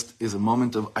just is a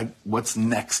moment of what's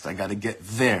next. I got to get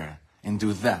there and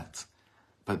do that.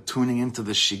 But tuning into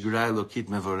the Shigra Elokit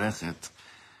Mevorechet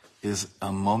is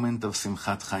a moment of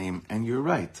Simchat Chaim. And you're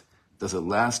right. Does it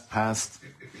last past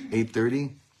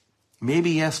 8:30?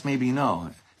 Maybe yes, maybe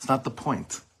no. It's not the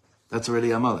point. That's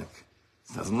already Amalek.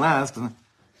 It doesn't last.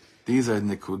 These are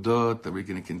nikudot that we're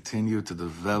going to continue to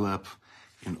develop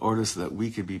in order so that we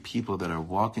could be people that are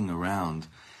walking around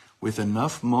with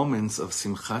enough moments of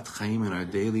Simchat Chaim in our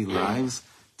daily lives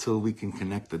till we can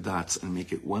connect the dots and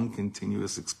make it one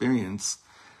continuous experience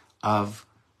of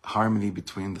harmony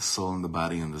between the soul and the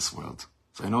body in this world.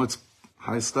 So I know it's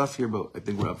high stuff here, but I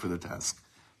think we're up for the task.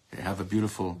 Okay, have a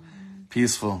beautiful,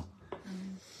 peaceful,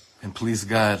 and please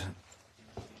God,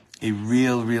 a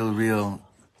real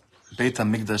Beit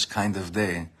HaMikdash kind of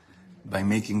day by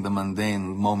making the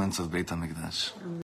mundane moments of Beit HaMikdash.